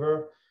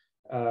discover.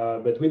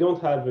 But we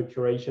don't have a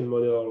curation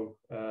model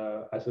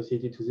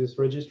associated to this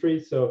registry.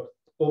 So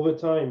over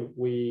time,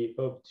 we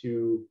hope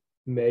to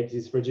make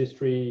this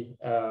registry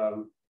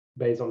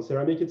based on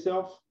Ceramic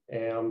itself,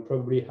 and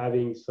probably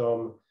having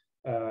some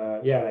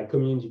like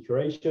community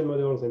curation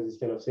models and these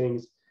kind of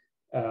things.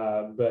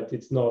 But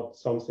it's not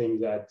something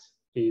that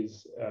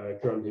is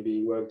currently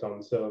being worked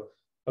on. So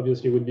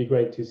obviously it would be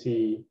great to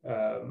see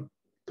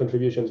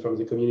contributions from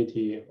the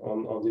community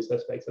on these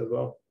aspects as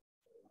well.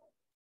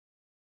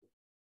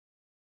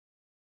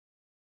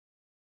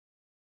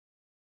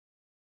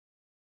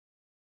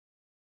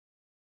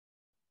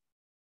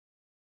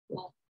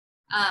 Cool.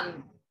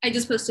 I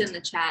just posted in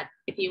the chat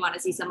if you want to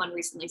see someone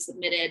recently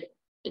submitted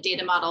a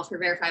data model for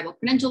verifiable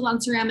credentials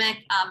on Ceramic,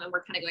 and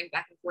we're kind of going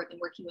back and forth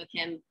and working with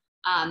him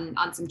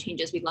on some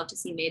changes we'd love to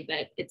see made,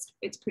 but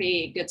it's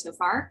pretty good so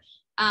far.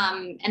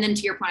 And then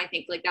to your point, I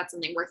think like that's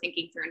something we're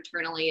thinking through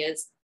internally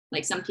is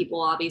like some people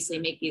obviously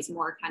make these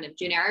more kind of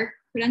generic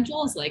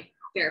credentials, like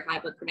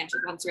verifiable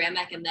credentials on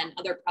Ceramic, and then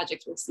other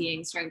projects we're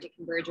seeing starting to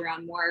converge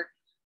around more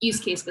use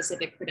case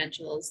specific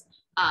credentials.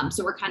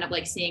 So we're kind of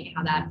like seeing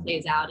how that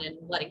plays out and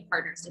letting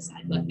partners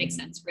decide what makes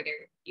sense for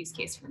their use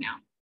case for now.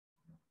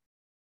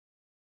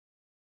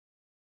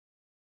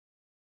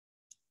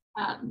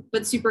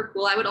 But super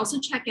cool. I would also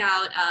check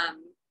out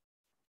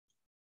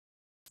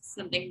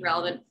something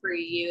relevant for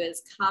you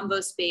is Combo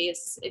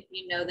Space. If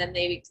you know them,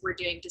 they were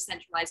doing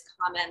decentralized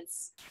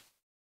comments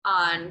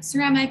on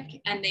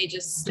Ceramic, and they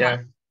just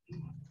yeah,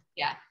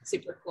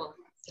 super cool.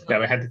 Yeah,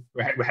 we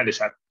had a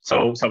chat.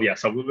 So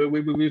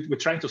we're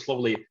trying to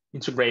slowly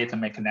integrate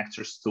and make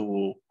connectors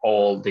to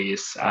all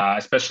these,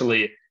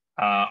 especially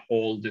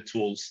all the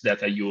tools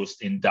that are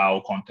used in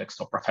DAO context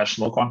or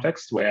professional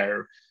context,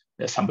 where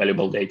there's some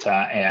valuable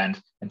data,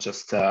 and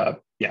just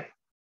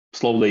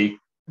slowly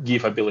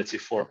give ability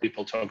for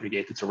people to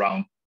aggregate it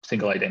around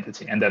single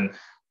identity. And then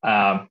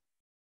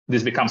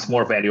this becomes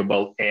more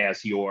valuable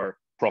as your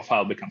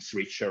profile becomes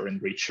richer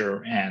and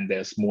richer, and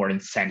there's more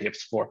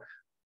incentives for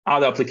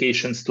other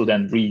applications to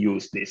then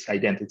reuse this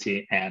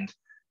identity and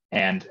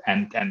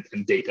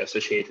data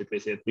associated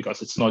with it,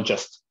 because it's not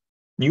just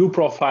new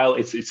profile,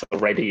 it's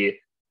already,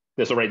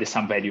 there's already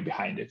some value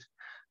behind it.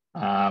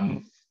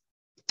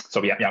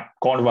 So yeah,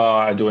 Conva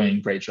are doing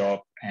a great job,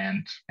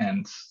 and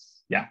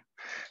yeah,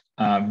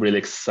 I'm really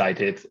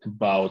excited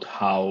about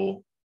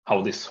how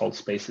this whole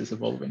space is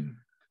evolving.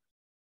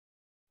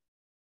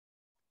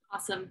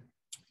 Awesome.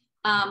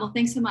 Well,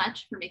 thanks so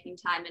much for making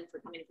time and for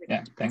coming for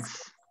Yeah,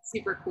 thanks.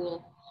 Super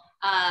cool.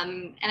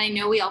 And I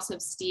know we also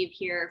have Steve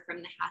here from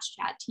the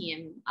HashChat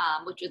team,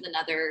 which was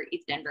another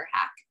ETH_Denver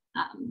hack.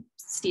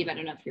 Steve, I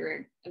don't know if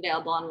you're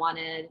available and want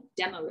to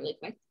demo really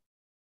quick.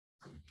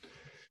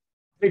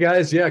 Hey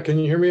guys, yeah, can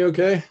you hear me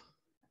okay?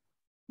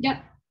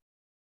 Yep.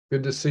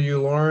 Good to see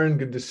you, Lauren.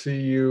 Good to see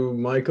you,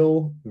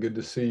 Michael. Good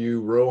to see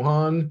you,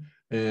 Rohan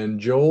and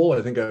Joel.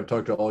 I think I've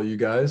talked to all you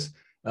guys.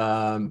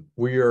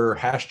 We are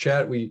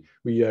HashChat. We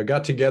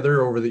got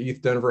together over the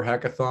ETH_Denver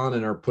hackathon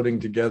and are putting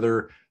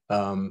together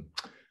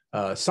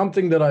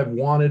something that I've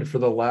wanted for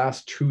the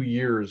last 2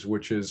 years,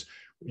 which is,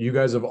 you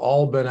guys have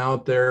all been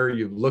out there,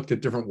 you've looked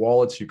at different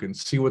wallets, you can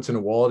see what's in a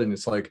wallet, and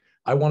it's like,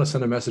 I want to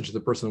send a message to the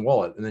person in the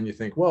wallet. And then you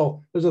think,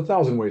 well, there's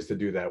 1,000 ways to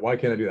do that. Why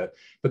can't I do that?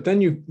 But then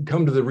you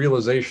come to the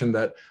realization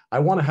that I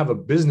want to have a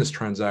business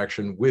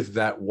transaction with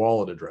that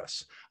wallet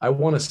address. I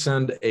want to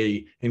send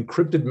a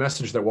encrypted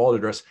message to that wallet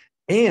address.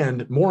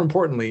 And more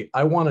importantly,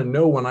 I want to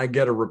know when I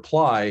get a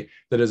reply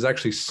that is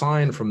actually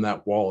signed from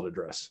that wallet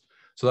address.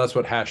 So that's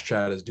what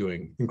HashChat is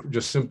doing,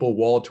 just simple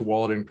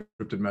wallet-to-wallet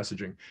encrypted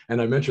messaging.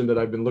 And I mentioned that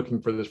I've been looking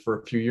for this for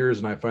a few years,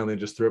 and I finally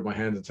just threw up my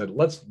hands and said,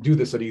 let's do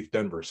this at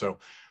ETH_Denver. So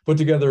put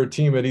together a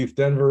team at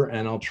ETH_Denver,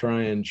 and I'll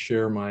try and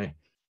share my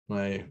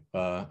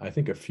I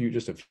think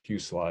just a few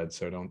slides,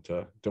 so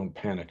don't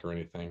panic or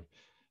anything.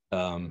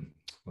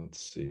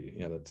 Let's see.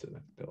 Yeah, that's it.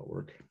 That'll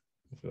work.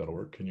 If that'll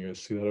work. Can you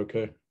guys see that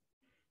okay?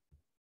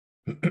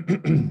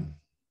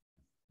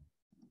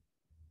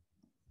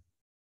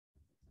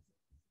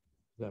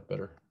 That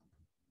better?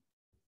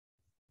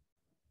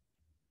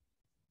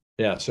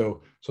 Yeah,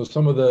 so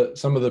some of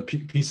the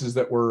pieces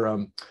that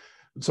were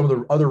some of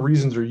the other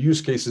reasons or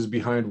use cases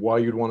behind why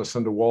you'd want to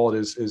send a wallet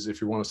is if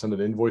you want to send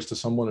an invoice to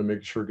someone and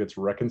make sure it gets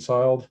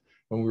reconciled.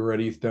 When we were at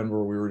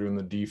ETH_Denver, we were doing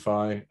the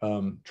DeFi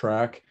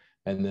track,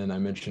 and then I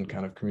mentioned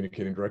kind of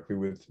communicating directly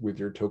with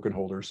your token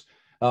holders.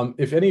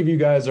 If any of you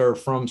guys are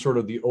from sort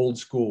of the old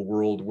school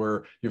world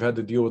where you've had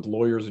to deal with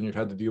lawyers and you've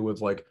had to deal with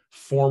like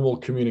formal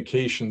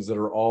communications that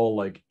are all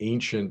like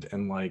ancient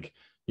and like,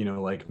 you know,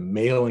 like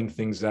mailing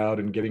things out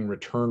and getting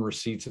return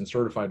receipts and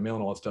certified mail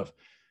and all that stuff,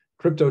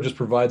 crypto just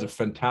provides a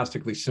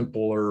fantastically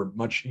simpler,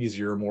 much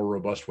easier, more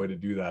robust way to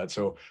do that.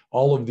 So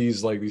all of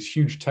these like these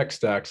huge tech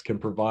stacks can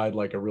provide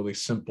like a really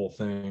simple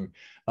thing.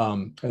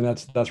 And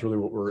that's really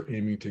what we're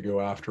aiming to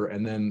go after.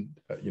 And then,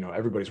 you know,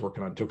 everybody's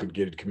working on token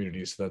gated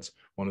communities. So that's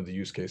one of the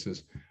use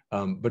cases.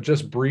 But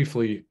just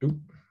briefly,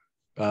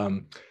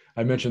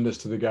 I mentioned this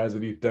to the guys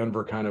at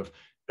ETH_Denver, kind of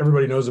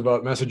everybody knows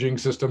about messaging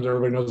systems.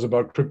 Everybody knows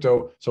about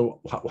crypto. So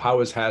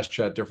how is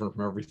HashChat different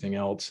from everything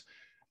else?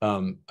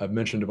 I've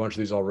mentioned a bunch of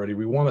these already.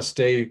 We want to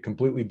stay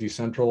completely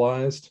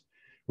decentralized.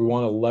 We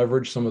want to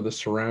leverage some of the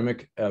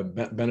Ceramic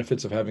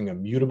benefits of having a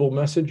mutable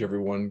message.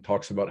 Everyone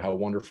talks about how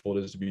wonderful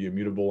it is to be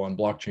immutable on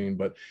blockchain,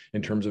 but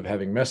in terms of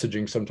having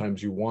messaging,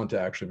 sometimes you want to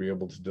actually be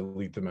able to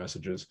delete the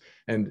messages.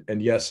 And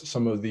yes,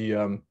 some of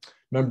the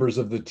members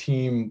of the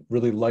team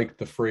really like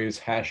the phrase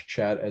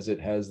HashChat as it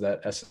has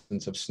that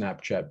essence of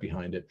Snapchat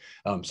behind it.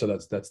 So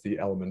that's the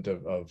element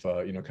of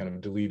you know, kind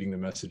of deleting the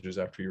messages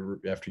after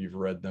you've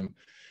read them.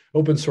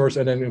 Open source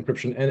and then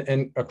encryption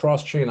and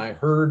across chain. I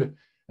heard,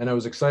 and I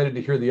was excited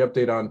to hear the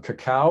update on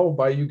Cacao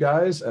by you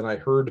guys. And I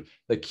heard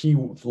the key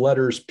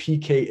letters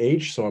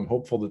PKH. So I'm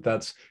hopeful that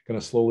that's going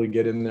to slowly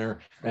get in there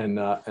and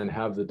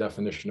have the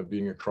definition of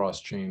being a cross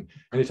chain.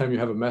 Anytime you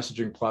have a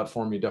messaging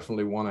platform, you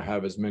definitely want to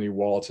have as many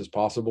wallets as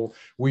possible.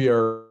 We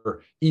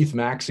are ETH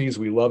maxis.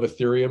 We love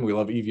Ethereum. We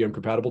love EVM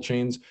compatible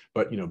chains,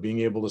 but, you know, being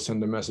able to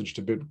send a message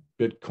to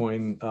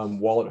Bitcoin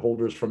wallet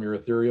holders from your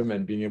Ethereum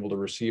and being able to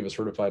receive a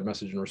certified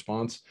message in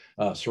response,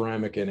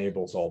 Ceramic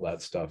enables all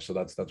that stuff. So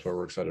that's why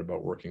we're excited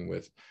about working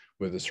with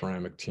the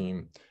Ceramic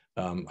team.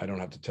 I don't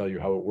have to tell you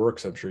how it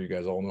works. I'm sure you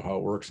guys all know how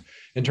it works.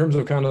 In terms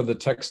of kind of the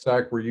tech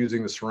stack, we're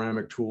using the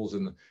Ceramic tools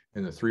in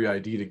the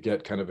 3ID to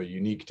get kind of a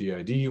unique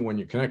DID when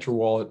you connect your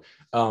wallet.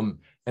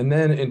 And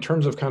then in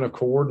terms of kind of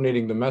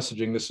coordinating the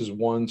messaging, this is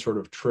one sort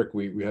of trick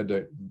we had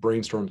to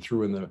brainstorm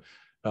through in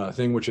the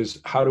thing, which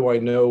is how do I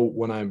know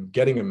when I'm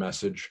getting a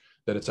message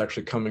that it's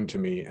actually coming to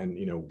me? And,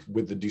 you know,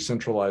 with the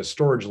decentralized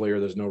storage layer,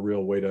 there's no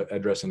real way to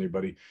address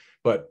anybody,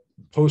 but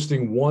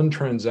posting one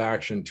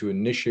transaction to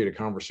initiate a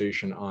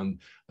conversation on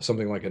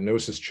something like a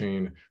Gnosis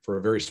chain for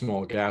a very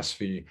small gas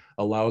fee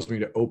allows me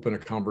to open a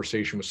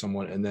conversation with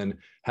someone and then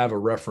have a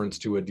reference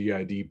to a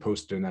DID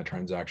posted in that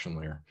transaction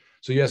layer.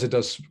 So yes, it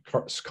does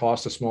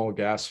cost a small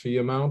gas fee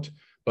amount,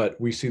 but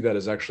we see that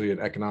as actually an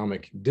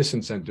economic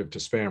disincentive to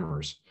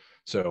spammers.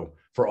 So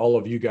for all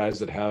of you guys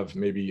that have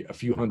maybe a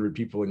few hundred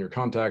people in your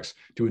contacts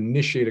to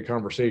initiate a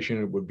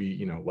conversation, it would be,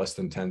 you know, less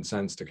than 10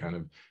 cents to kind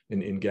of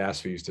in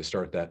gas fees to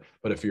start that.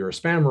 But if you're a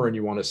spammer and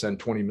you want to send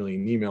 20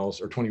 million emails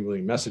or 20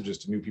 million messages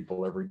to new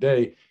people every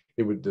day,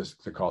 it would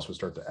just, the cost would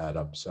start to add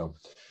up. So,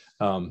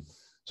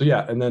 so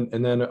yeah, and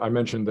then I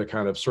mentioned the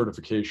kind of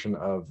certification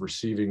of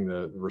receiving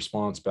the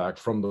response back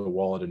from the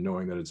wallet and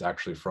knowing that it's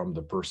actually from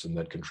the person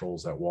that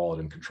controls that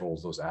wallet and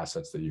controls those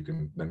assets that you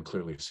can then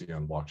clearly see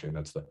on blockchain.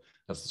 That's the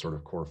sort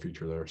of core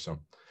feature there. So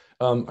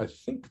I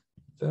think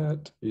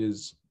that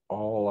is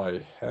all I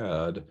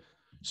had.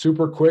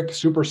 Super quick,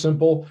 super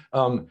simple.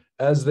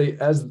 As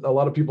a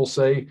lot of people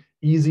say,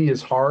 easy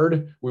is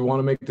hard. We want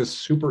to make this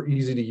super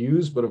easy to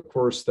use, but of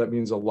course that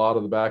means a lot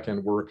of the back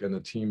end work, and the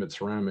team at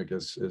Ceramic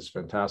is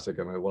fantastic.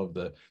 And I love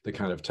the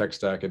kind of tech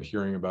stack and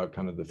hearing about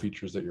kind of the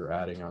features that you're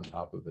adding on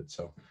top of it.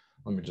 So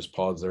let me just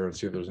pause there and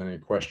see if there's any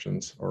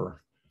questions,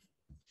 or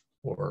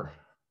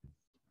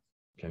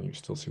can you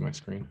still see my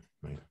screen?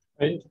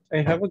 I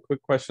have a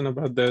quick question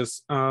about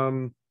this.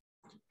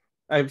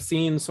 I've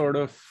seen sort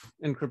of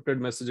encrypted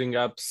messaging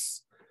apps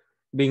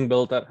being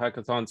built at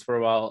hackathons for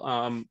a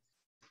while.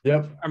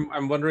 Yep.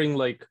 I'm wondering,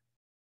 like,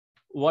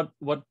 what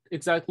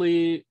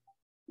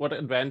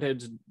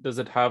advantage does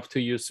it have to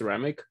use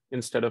Ceramic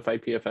instead of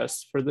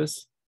IPFS for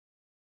this?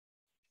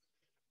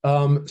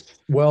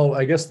 Well,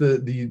 I guess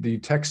the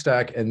tech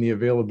stack and the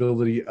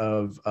availability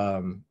of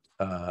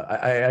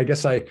I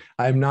guess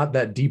I'm not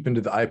that deep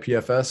into the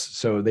IPFS,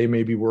 so they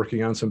may be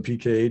working on some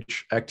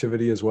PKH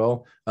activity as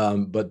well.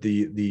 But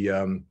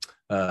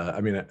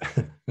I mean,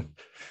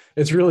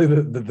 it's really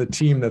the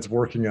team that's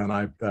working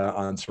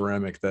on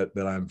Ceramic that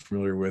I'm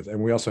familiar with, and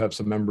we also have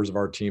some members of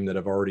our team that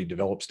have already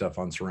developed stuff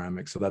on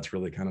Ceramic. So that's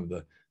really kind of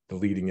the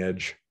leading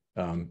edge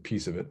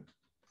piece of it.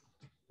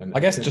 And I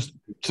guess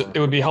it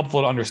would be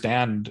helpful to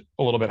understand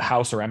a little bit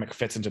how Ceramic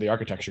fits into the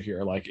architecture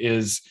here. Like,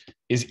 is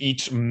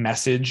each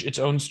message its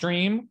own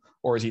stream,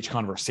 or is each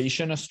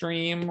conversation a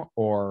stream,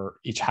 or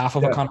each half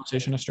of a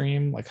conversation a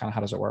stream? Like, kind of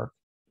how does it work?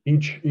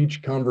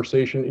 Each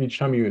conversation, each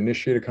time you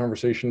initiate a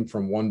conversation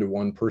from one to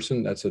one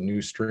person, that's a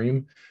new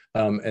stream.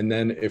 And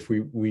then if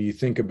we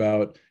think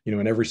about, you know,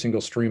 in every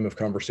single stream of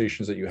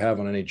conversations that you have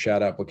on any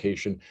chat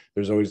application,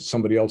 there's always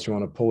somebody else you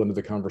want to pull into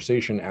the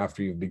conversation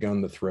after you've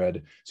begun the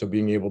thread. So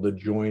being able to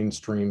join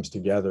streams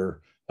together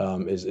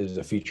is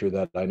a feature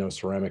that I know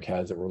Ceramic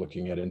has that we're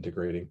looking at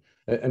integrating.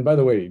 And by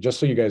the way,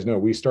 just so you guys know,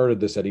 we started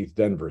this at ETH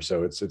Denver,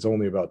 so it's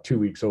only about 2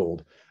 weeks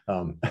old.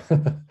 And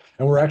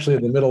we're actually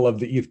in the middle of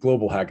the ETH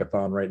Global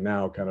Hackathon right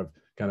now, kind of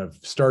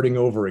starting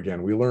over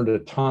again. We learned a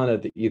ton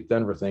at the ETH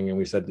Denver thing, and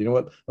we said, you know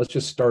what, let's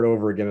just start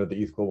over again at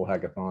the ETH Global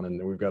Hackathon,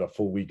 and we've got a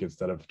full week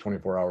instead of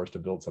 24 hours to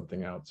build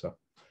something out. So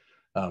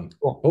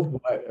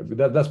cool.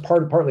 That's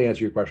partly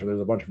answer your question.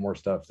 There's a bunch more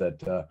stuff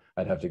that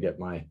I'd have to get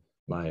my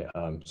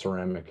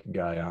Ceramic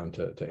guy on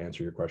to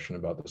answer your question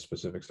about the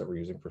specifics that we're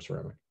using for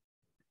Ceramic.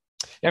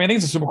 Yeah, I mean, I think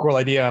it's a super cool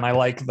idea, and I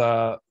like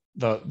the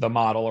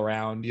model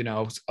around, you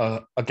know,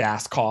 a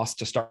gas cost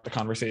to start the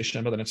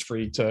conversation, but then it's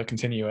free to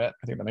continue it.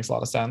 I think that makes a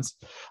lot of sense.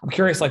 I'm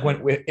curious, like,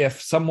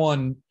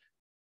 I'm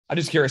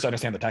just curious to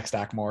understand the tech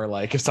stack more.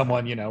 Like, if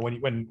someone, you know,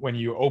 when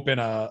you open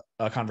a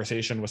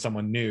conversation with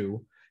someone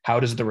new, how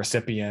does the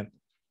recipient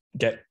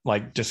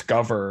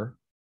discover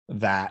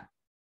that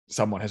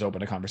someone has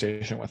opened a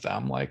conversation with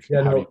them? Like,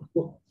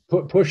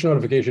 push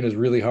notification is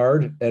really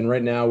hard, and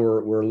right now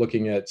we're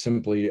looking at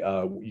simply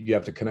you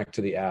have to connect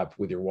to the app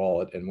with your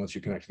wallet, and once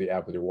you connect to the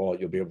app with your wallet,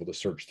 you'll be able to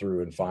search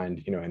through and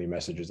find, you know, any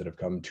messages that have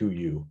come to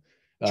you.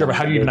 Sure, but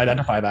how do you even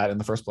identify that in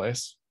the first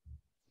place?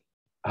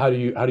 How do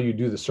you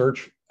do the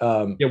search?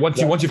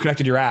 Once you've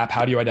connected your app,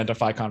 how do you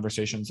identify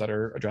conversations that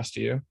are addressed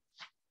to you?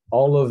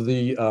 All of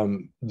the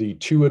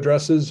to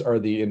addresses are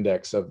the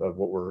index of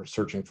what we're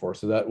searching for,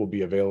 so that will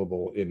be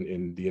available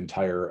in the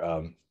entire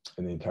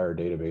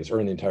database, or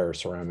in the entire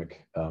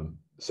Ceramic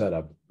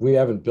setup. We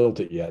haven't built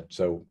it yet,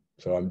 so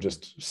I'm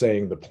just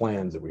saying the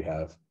plans that we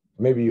have.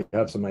 Maybe you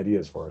have some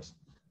ideas for us.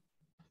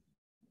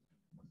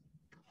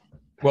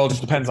 Well, it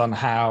just depends on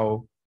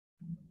how.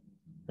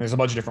 There's a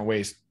bunch of different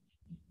ways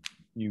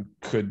you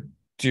could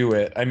do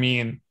it. I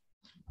mean,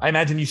 I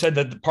imagine you said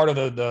that part of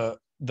the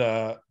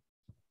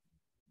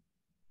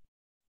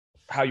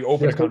how you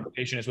open a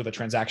conversation is with a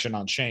transaction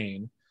on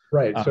chain,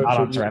 right? Not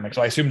on Ceramic.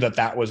 So I assume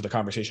that was the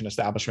conversation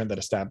establishment that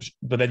established.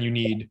 But then you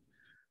need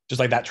just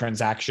like that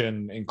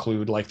transaction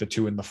include like the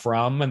to and the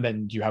from, and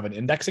then do you have an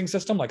indexing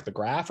system like the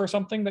graph or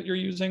something that you're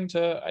using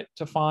to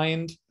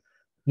find?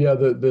 Yeah,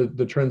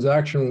 the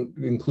transaction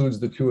includes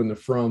the to and the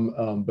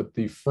from, but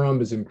the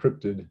from is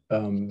encrypted.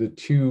 The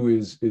to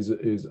is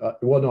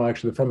well, no,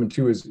 actually the from and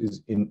to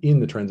is in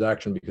the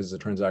transaction, because it's a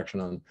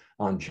transaction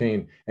on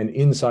chain, and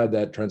inside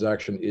that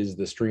transaction is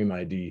the stream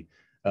ID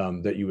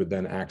that you would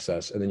then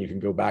access, and then you can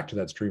go back to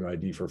that stream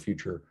ID for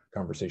future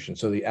conversation.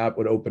 So the app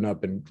would open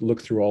up and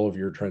look through all of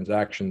your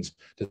transactions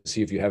to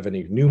see if you have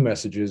any new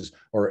messages,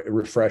 or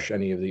refresh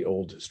any of the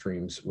old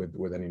streams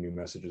with any new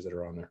messages that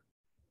are on there.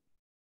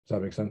 Does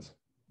that make sense?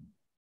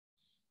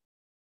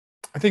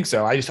 I think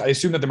so. I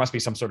assume that there must be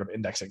some sort of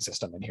indexing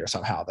system in here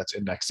somehow that's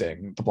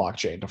indexing the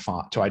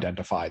blockchain to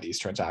identify these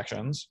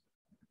transactions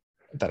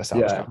that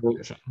establish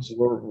contributions.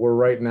 We're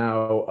right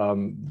now,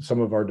 some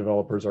of our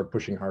developers are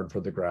pushing hard for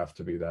the graph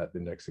to be that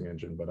indexing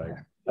engine, but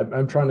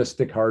I'm trying to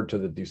stick hard to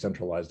the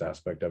decentralized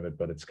aspect of it,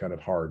 but it's kind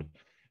of hard,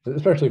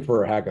 especially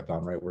for a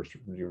hackathon, right?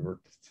 We're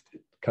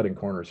cutting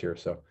corners here.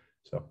 So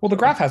well, the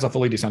graph has a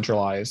fully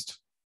decentralized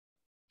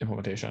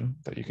implementation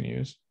that you can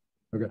use.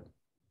 Okay.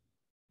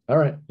 All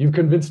right, you've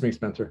convinced me,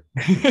 Spencer.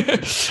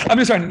 I'm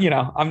just trying,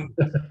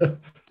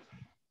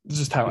 this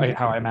is just how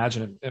I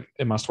imagine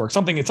it must work.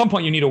 At some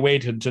point you need a way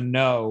to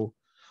know,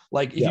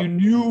 like if you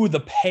knew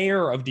the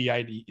pair of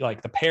DID,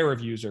 like the pair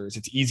of users,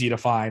 it's easy to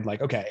find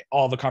like, okay,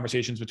 all the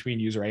conversations between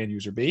user A and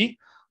user B,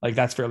 like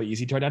that's fairly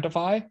easy to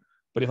identify.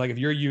 But if I'm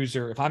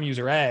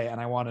user A and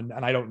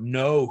I don't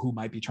know who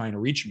might be trying to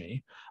reach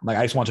me, like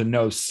I just want to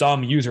know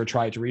some user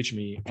tried to reach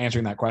me,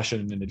 answering that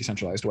question in a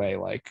decentralized way,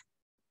 like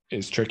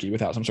is tricky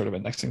without some sort of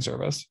indexing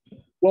service.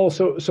 Well,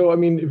 so I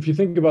mean, if you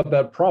think about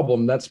that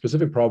problem, that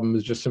specific problem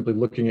is just simply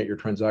looking at your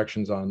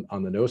transactions on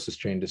the Gnosis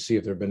chain to see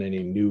if there have been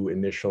any new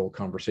initial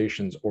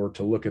conversations, or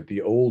to look at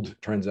the old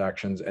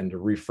transactions and to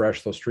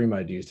refresh those stream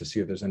IDs to see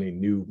if there's any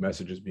new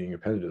messages being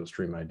appended to those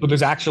stream IDs. So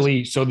there's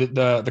actually,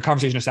 the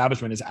conversation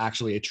establishment is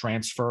actually a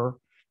transaction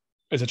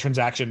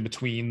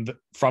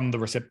from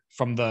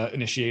the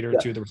initiator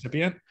to the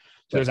recipient.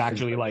 So there's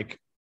actually like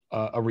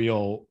a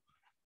real.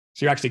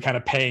 So you're actually kind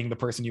of paying the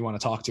person you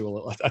want to talk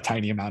to a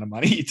tiny amount of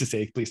money to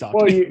say, please talk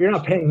to me. You're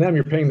not paying them,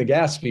 you're paying the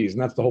gas fees.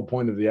 And that's the whole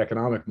point of the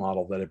economic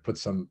model, that it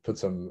puts some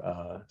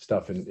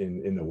stuff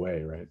in the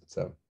way, right?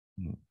 So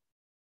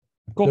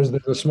cool. There's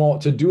a small,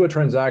 to do a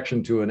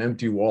transaction to an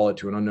empty wallet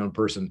to an unknown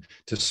person,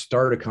 to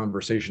start a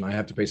conversation, I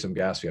have to pay some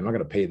gas fee. I'm not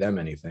going to pay them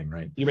anything,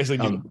 right? You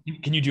basically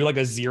can you do like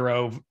a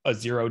 $0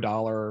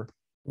 or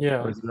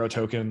 $0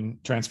 token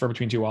transfer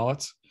between two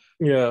wallets?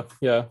 Yeah.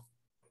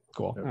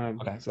 Cool.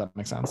 Okay, so that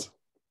makes sense.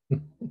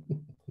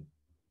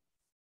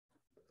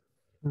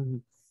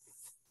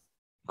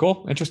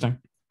 Cool. Interesting.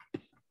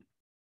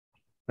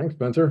 Thanks,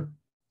 Spencer.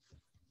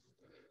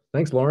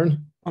 Thanks,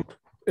 Lauren.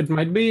 It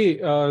might be,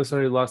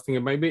 last thing,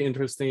 it might be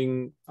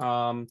interesting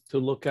to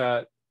look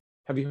at,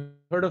 have you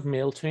heard of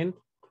MailChain?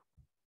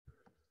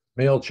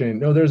 MailChain.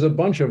 No, there's a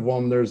bunch of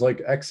them. There's like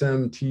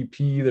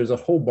XMTP. There's a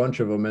whole bunch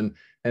of them.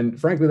 And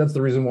frankly, that's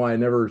the reason why I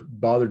never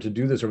bothered to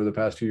do this over the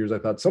past 2 years. I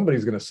thought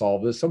somebody's going to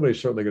solve this.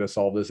 Somebody's certainly going to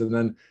solve this. And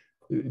then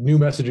new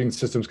messaging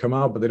systems come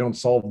out, but they don't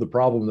solve the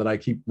problem that I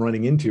keep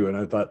running into. And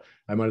I thought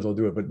I might as well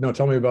do it. But no,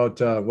 tell me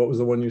about, what was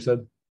the one you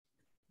said?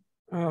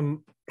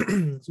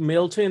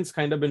 MailChain's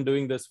kind of been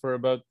doing this for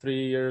about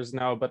 3 years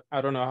now, but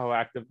I don't know how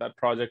active that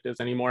project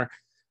is anymore.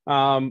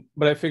 But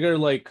I figure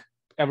like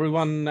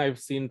everyone I've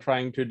seen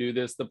trying to do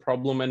this, the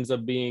problem ends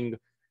up being,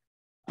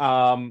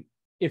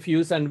 if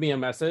you send me a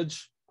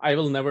message, I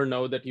will never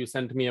know that you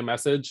sent me a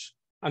message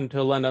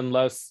until and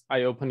unless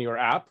I open your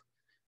app.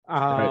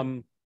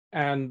 Right.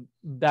 And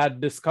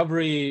that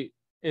discovery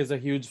is a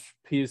huge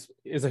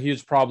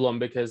problem,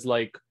 because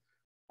like,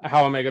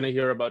 how am I going to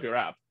hear about your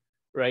app,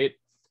 right?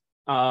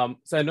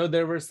 So I know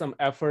there were some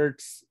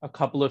efforts a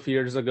couple of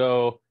years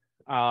ago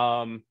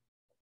when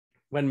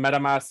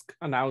MetaMask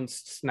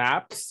announced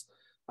Snaps,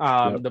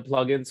 the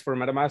plugins for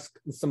MetaMask.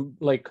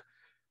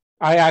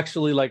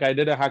 I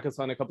did a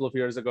hackathon a couple of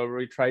years ago where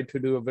we tried to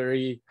do a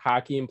very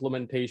hacky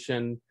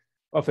implementation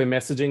of a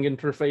messaging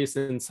interface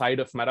inside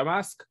of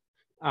MetaMask.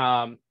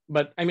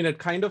 But I mean, it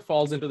kind of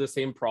falls into the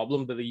same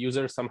problem that the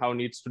user somehow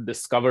needs to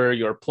discover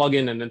your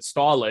plugin and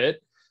install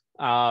it.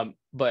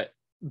 But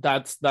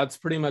that's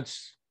pretty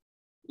much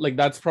like,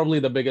 that's probably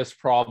the biggest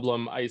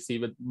problem I see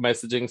with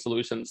messaging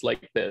solutions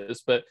like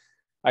this. But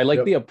I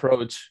like the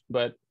approach,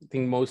 but I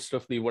think most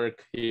of the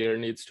work here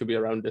needs to be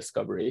around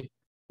discovery.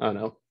 I don't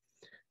know.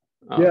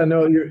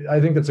 I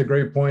think that's a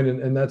great point,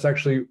 and that's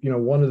actually,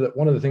 one of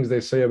the things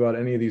they say about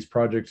any of these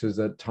projects is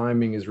that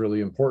timing is really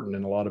important,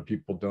 and a lot of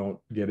people don't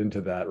get into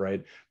that,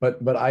 right?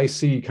 But I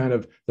see kind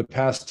of the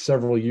past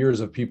several years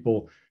of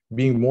people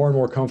being more and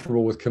more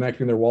comfortable with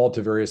connecting their wallet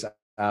to various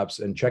apps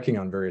and checking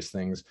on various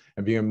things,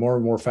 and being more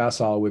and more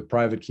facile with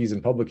private keys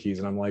and public keys.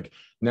 And I'm like,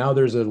 now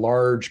there's a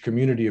large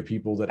community of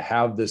people that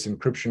have this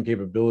encryption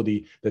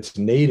capability that's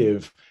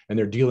native, and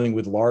they're dealing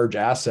with large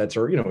assets,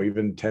 or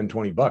even 10,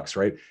 20 bucks,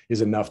 right,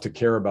 is enough to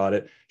care about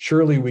it.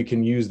 Surely we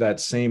can use that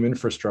same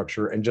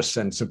infrastructure and just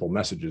send simple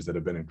messages that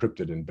have been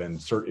encrypted and been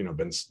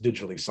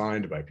digitally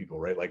signed by people,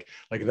 right? Like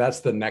that's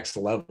the next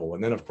level.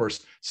 And then of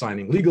course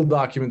signing legal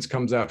documents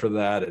comes after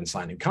that, and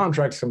signing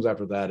contracts comes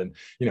after that, and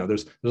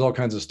there's all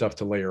kinds of stuff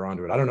to layer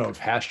onto it. I don't know if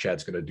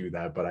Hashchat's going to do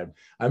that, but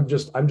I'm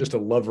just a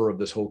lover of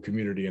this whole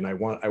community, and I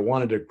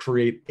wanted to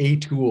create a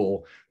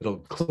tool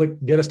that'll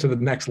get us to the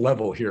next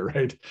level here,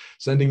 right?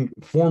 Sending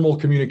formal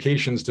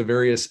communications to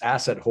various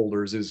asset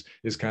holders is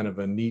kind of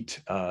a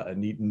neat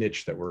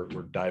niche that we're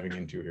diving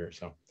into here.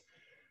 So,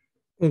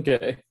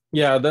 okay,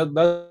 yeah,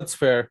 that's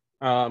fair.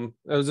 I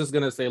was just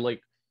gonna say,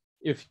 like,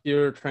 if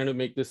you're trying to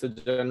make this a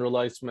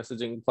generalized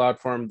messaging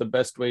platform, the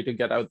best way to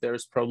get out there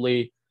is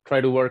probably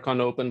try to work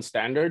on open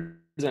standards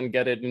and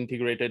get it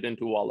integrated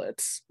into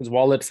wallets, because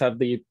wallets have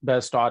the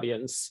best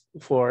audience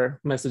for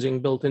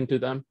messaging built into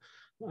them.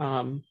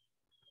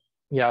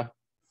 Yeah.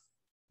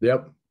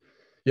 Yep.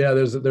 Yeah,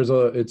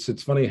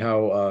 it's funny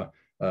how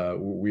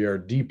we are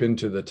deep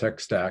into the tech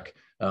stack,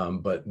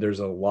 but there's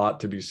a lot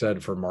to be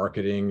said for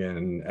marketing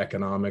and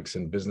economics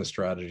and business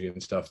strategy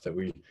and stuff that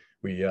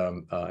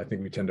I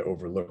think we tend to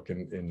overlook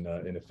in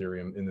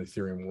Ethereum, in the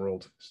Ethereum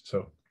world.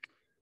 So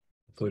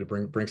hopefully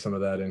to bring some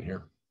of that in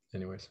here.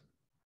 Anyways.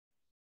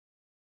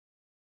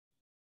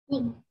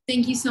 Well,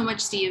 thank you so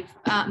much, Steve.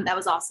 That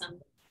was awesome.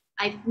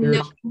 I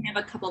know we have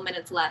a couple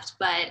minutes left,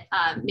 but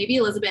maybe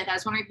Elizabeth, I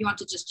was wondering if you want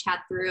to just chat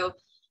through,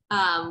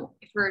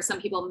 for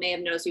some people may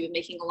have noticed we've been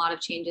making a lot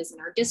of changes in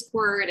our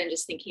Discord and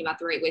just thinking about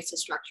the right ways to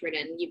structure it,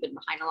 and you've been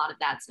behind a lot of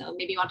that. So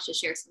maybe you want to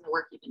share some of the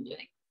work you've been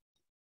doing.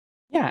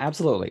 Yeah,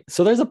 absolutely.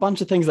 So there's a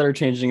bunch of things that are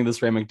changing in the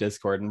Ceramic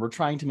Discord, and we're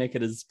trying to make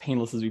it as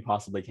painless as we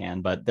possibly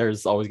can, but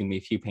there's always going to be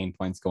a few pain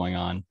points going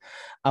on.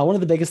 One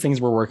of the biggest things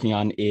we're working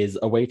on is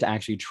a way to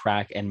actually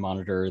track and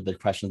monitor the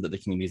questions that the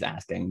community is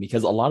asking,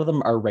 because a lot of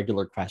them are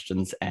regular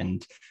questions,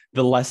 and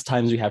the less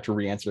times we have to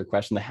re-answer a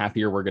question, the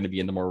happier we're going to be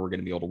and the more we're going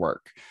to be able to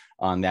work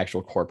on the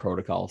actual core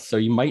protocol. So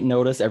you might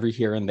notice every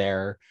here and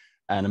there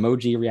an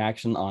emoji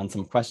reaction on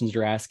some questions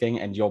you're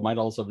asking, and you might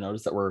also have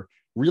noticed that we're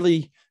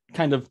really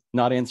kind of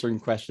not answering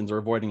questions or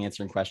avoiding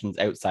answering questions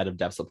outside of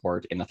dev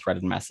support in a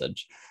threaded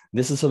message.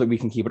 This is so that we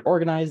can keep it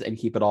organized and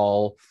keep it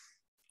all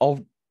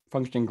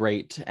functioning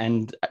great.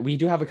 And we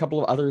do have a couple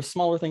of other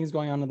smaller things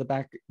going on in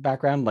the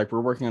background, like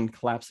we're working on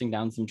collapsing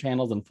down some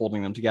channels and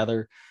folding them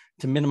together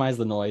to minimize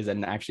the noise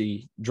and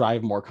actually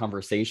drive more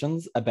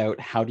conversations about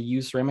how to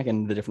use Ceramic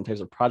and the different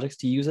types of projects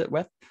to use it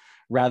with,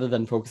 rather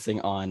than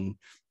focusing on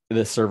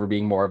the server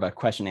being more of a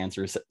question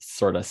answer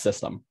sort of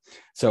system.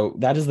 So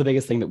that is the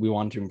biggest thing that we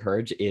want to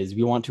encourage, is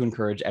we want to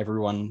encourage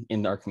everyone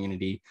in our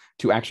community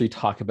to actually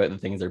talk about the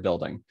things they're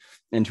building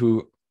and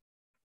to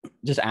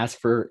just ask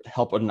for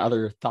help and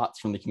other thoughts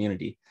from the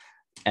community.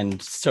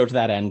 And so to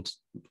that end,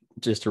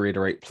 just to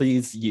reiterate,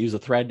 please use a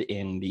thread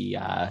in the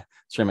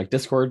Ceramic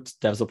Discord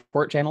dev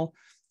support channel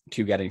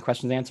to get any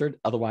questions answered.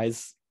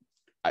 Otherwise,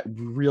 I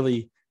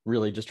really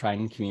just try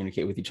and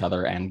communicate with each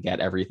other and get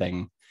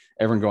everyone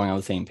going on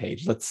the same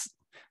page.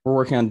 We're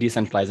working on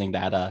decentralizing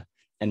data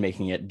and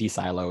making it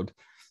de-siloed.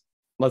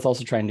 Let's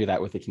also try and do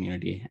that with the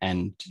community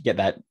and get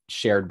that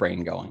shared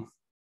brain going.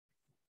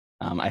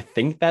 I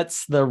think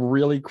that's the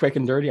really quick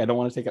and dirty. I don't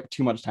want to take up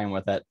too much time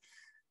with it,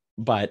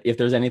 but if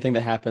there's anything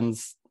that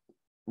happens,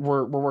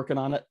 we're working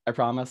on it. I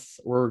promise.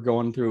 We're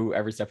going through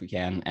every step we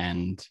can.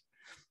 And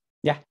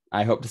yeah,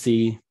 I hope to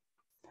see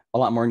a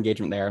lot more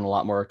engagement there and a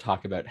lot more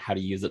talk about how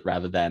to use it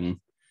rather than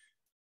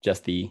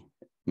just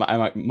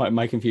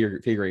my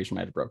configuration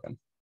might have broken.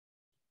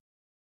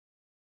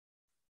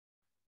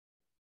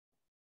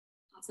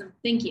 Awesome,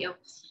 thank you.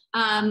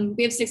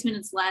 We have 6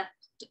 minutes left,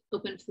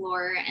 open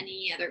floor.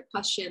 Any other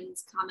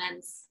questions,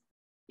 comments,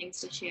 things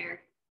to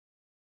share?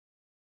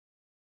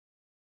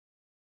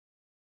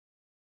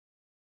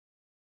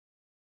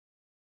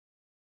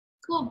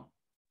 Cool.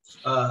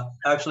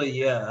 Actually,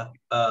 yeah.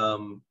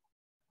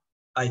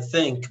 I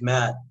think,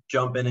 Matt,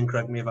 jump in and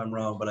correct me if I'm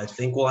wrong, but I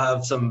think we'll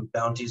have some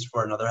bounties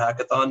for another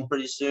hackathon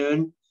pretty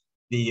soon.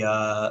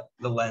 The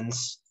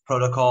Lens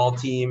protocol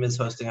team is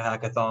hosting a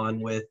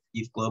hackathon with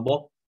ETH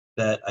Global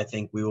that I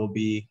think we will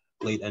be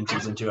late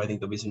entries into. I think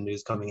there'll be some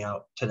news coming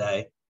out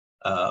today.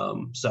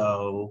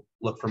 So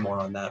look for more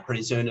on that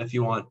pretty soon if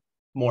you want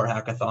more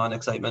hackathon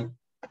excitement.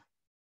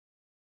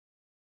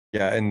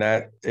 Yeah, and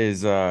that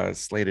is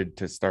slated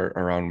to start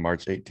around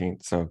March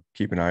 18th. So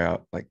keep an eye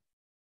out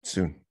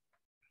soon.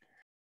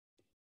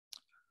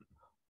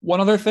 One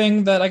other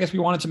thing that I guess we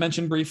wanted to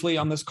mention briefly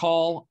on this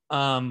call,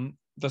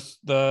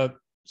 the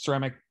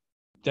Ceramic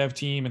dev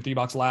team and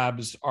 3box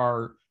Labs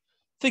are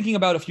thinking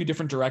about a few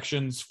different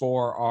directions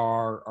for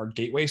our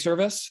gateway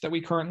service that we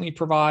currently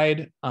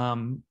provide.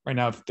 Right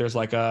now, there's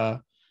like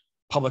a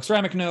public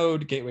Ceramic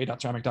node,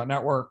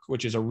 gateway.ceramic.network,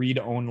 which is a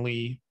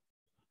read-only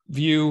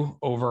view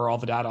over all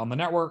the data on the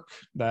network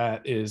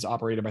that is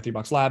operated by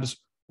 3box Labs.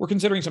 We're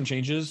considering some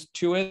changes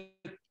to it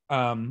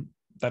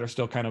that are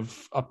still kind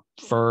of that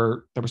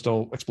we're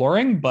still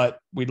exploring, but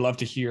we'd love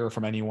to hear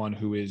from anyone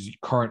who is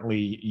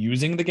currently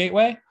using the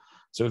gateway.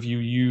 So if you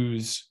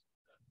use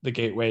the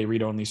gateway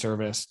read-only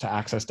service to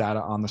access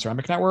data on the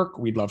Ceramic network,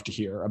 we'd love to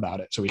hear about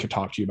it so we could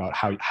talk to you about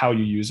how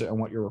you use it and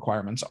what your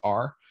requirements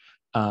are.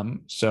 I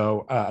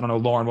don't know,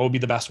 Lauren, what would be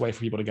the best way for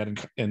people to get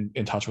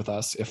in touch with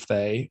us if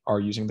they are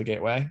using the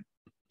gateway?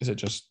 Is it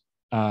just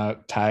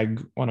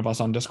tag one of us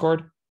on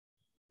Discord?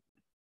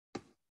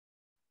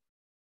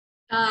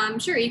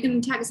 Sure, you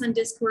can tag us on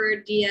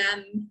Discord,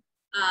 DM,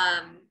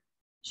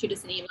 shoot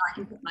us an email. I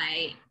can put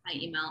my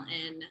email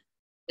in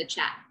the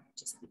chat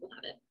just so people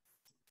have it.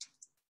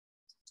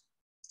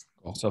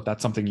 Cool. So if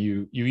that's something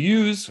you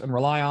use and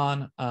rely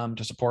on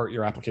to support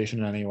your application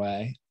in any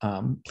way,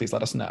 please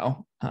let us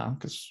know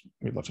because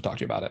we'd love to talk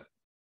to you about it.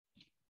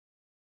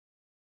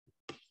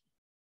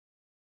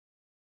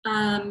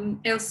 I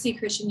also see,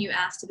 Christian, you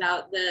asked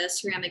about the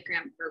ceramic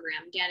grant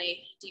program.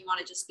 Danny, do you want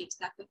to just speak to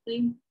that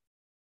quickly?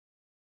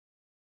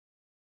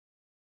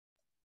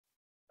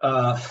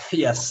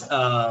 Yes.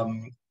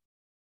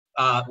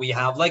 We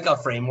have like a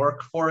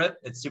framework for it.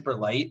 It's super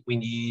light. We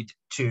need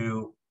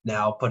to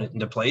now put it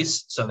into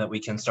place so that we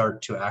can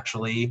start to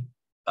actually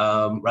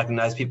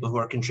recognize people who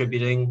are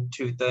contributing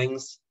to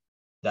things.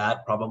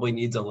 That probably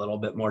needs a little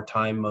bit more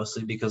time,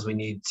 mostly because we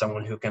need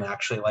someone who can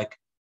actually like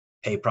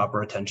pay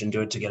proper attention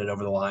to it to get it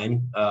over the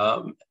line,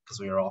 because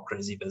we are all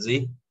crazy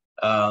busy.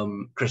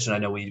 Christian, I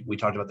know we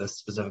talked about this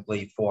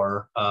specifically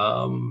for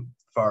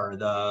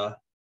the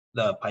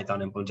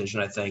Python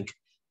implementation, I think.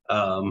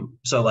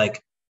 So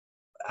like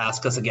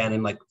ask us again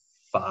in like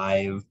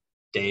 5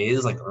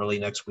 days, like early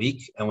next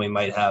week, and we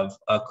might have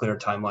a clear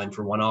timeline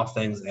for one-off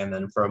things and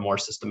then for a more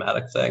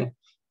systematic thing.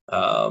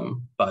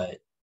 But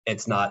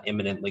it's not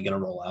imminently going to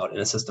roll out in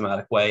a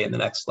systematic way in the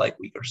next like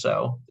week or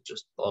so. It's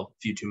just a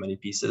few too many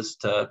pieces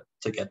to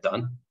get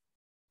done.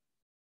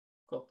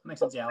 Cool,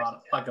 makes sense. Yeah,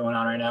 a lot going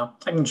on right now.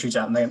 I can reach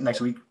out in the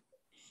next week.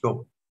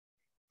 Cool.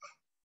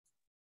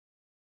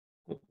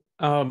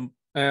 I want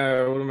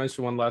to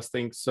mention one last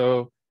thing.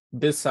 So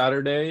this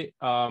Saturday,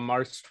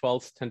 March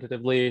 12th,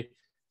 tentatively,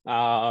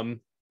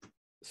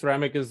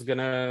 Ceramic is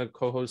gonna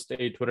co-host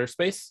a Twitter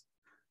space.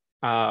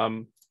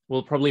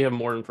 We'll probably have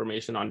more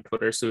information on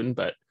Twitter soon,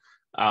 but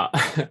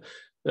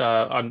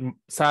on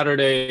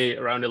Saturday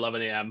around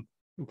 11 a.m.,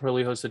 we'll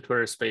probably host a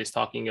Twitter space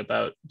talking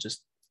about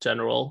just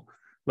general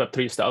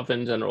Web3 stuff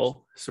and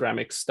general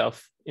ceramic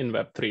stuff in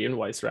Web3 and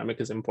why ceramic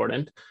is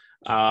important.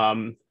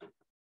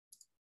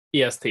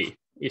 EST,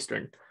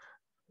 Eastern.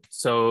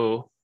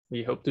 So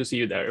we hope to see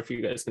you there if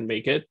you guys can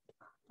make it.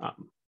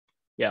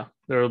 Yeah,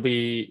 there will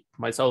be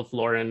myself,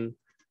 Lauren,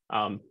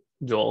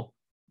 Joel,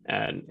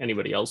 and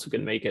anybody else who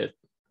can make it.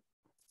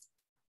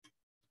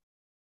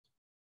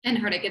 And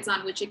Hardik, it's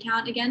on which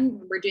account again?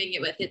 We're doing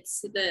it with,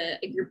 it's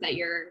a group that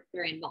you're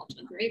very involved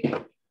with,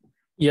 right?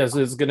 Yes,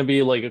 it's going to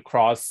be like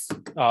across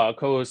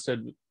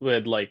co-hosted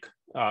with like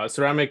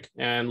Ceramic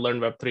and Learn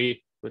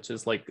Web3, which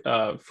is like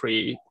a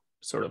free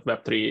sort of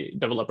Web3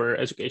 developer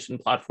education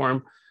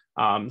platform.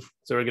 So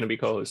we're going to be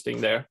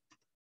co-hosting there.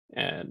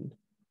 And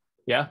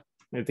yeah,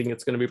 I think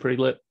it's going to be pretty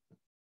lit.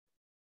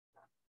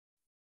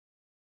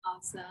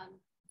 Awesome.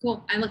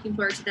 Cool. I'm looking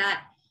forward to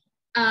that.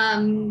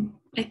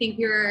 I think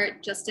we're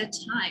just at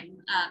time.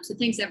 So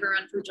thanks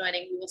everyone for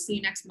joining. We will see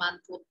you next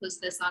month. We'll post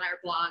this on our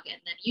blog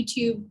and then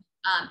YouTube.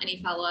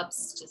 Any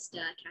follow-ups, just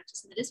catch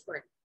us in the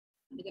Discord.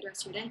 Have a good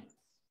rest of your day.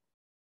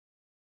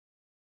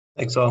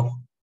 Thanks all.